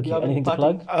 man. Do you have Anything to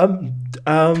parting?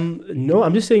 plug? No,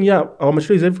 I'm just saying, our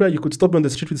material is everywhere. You could stop me on the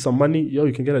street with some money.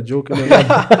 You can get a joke. And then,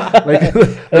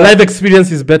 the live experience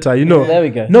is better, There we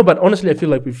go. No, but honestly, I feel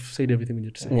like we've said everything we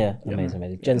need to say. Yeah,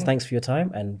 amazing. Gents, thanks for your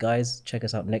time. And guys, check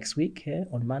us out next week here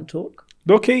on Man Talk.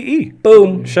 Okay.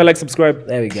 Boom. Share, like, subscribe.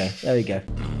 There we go.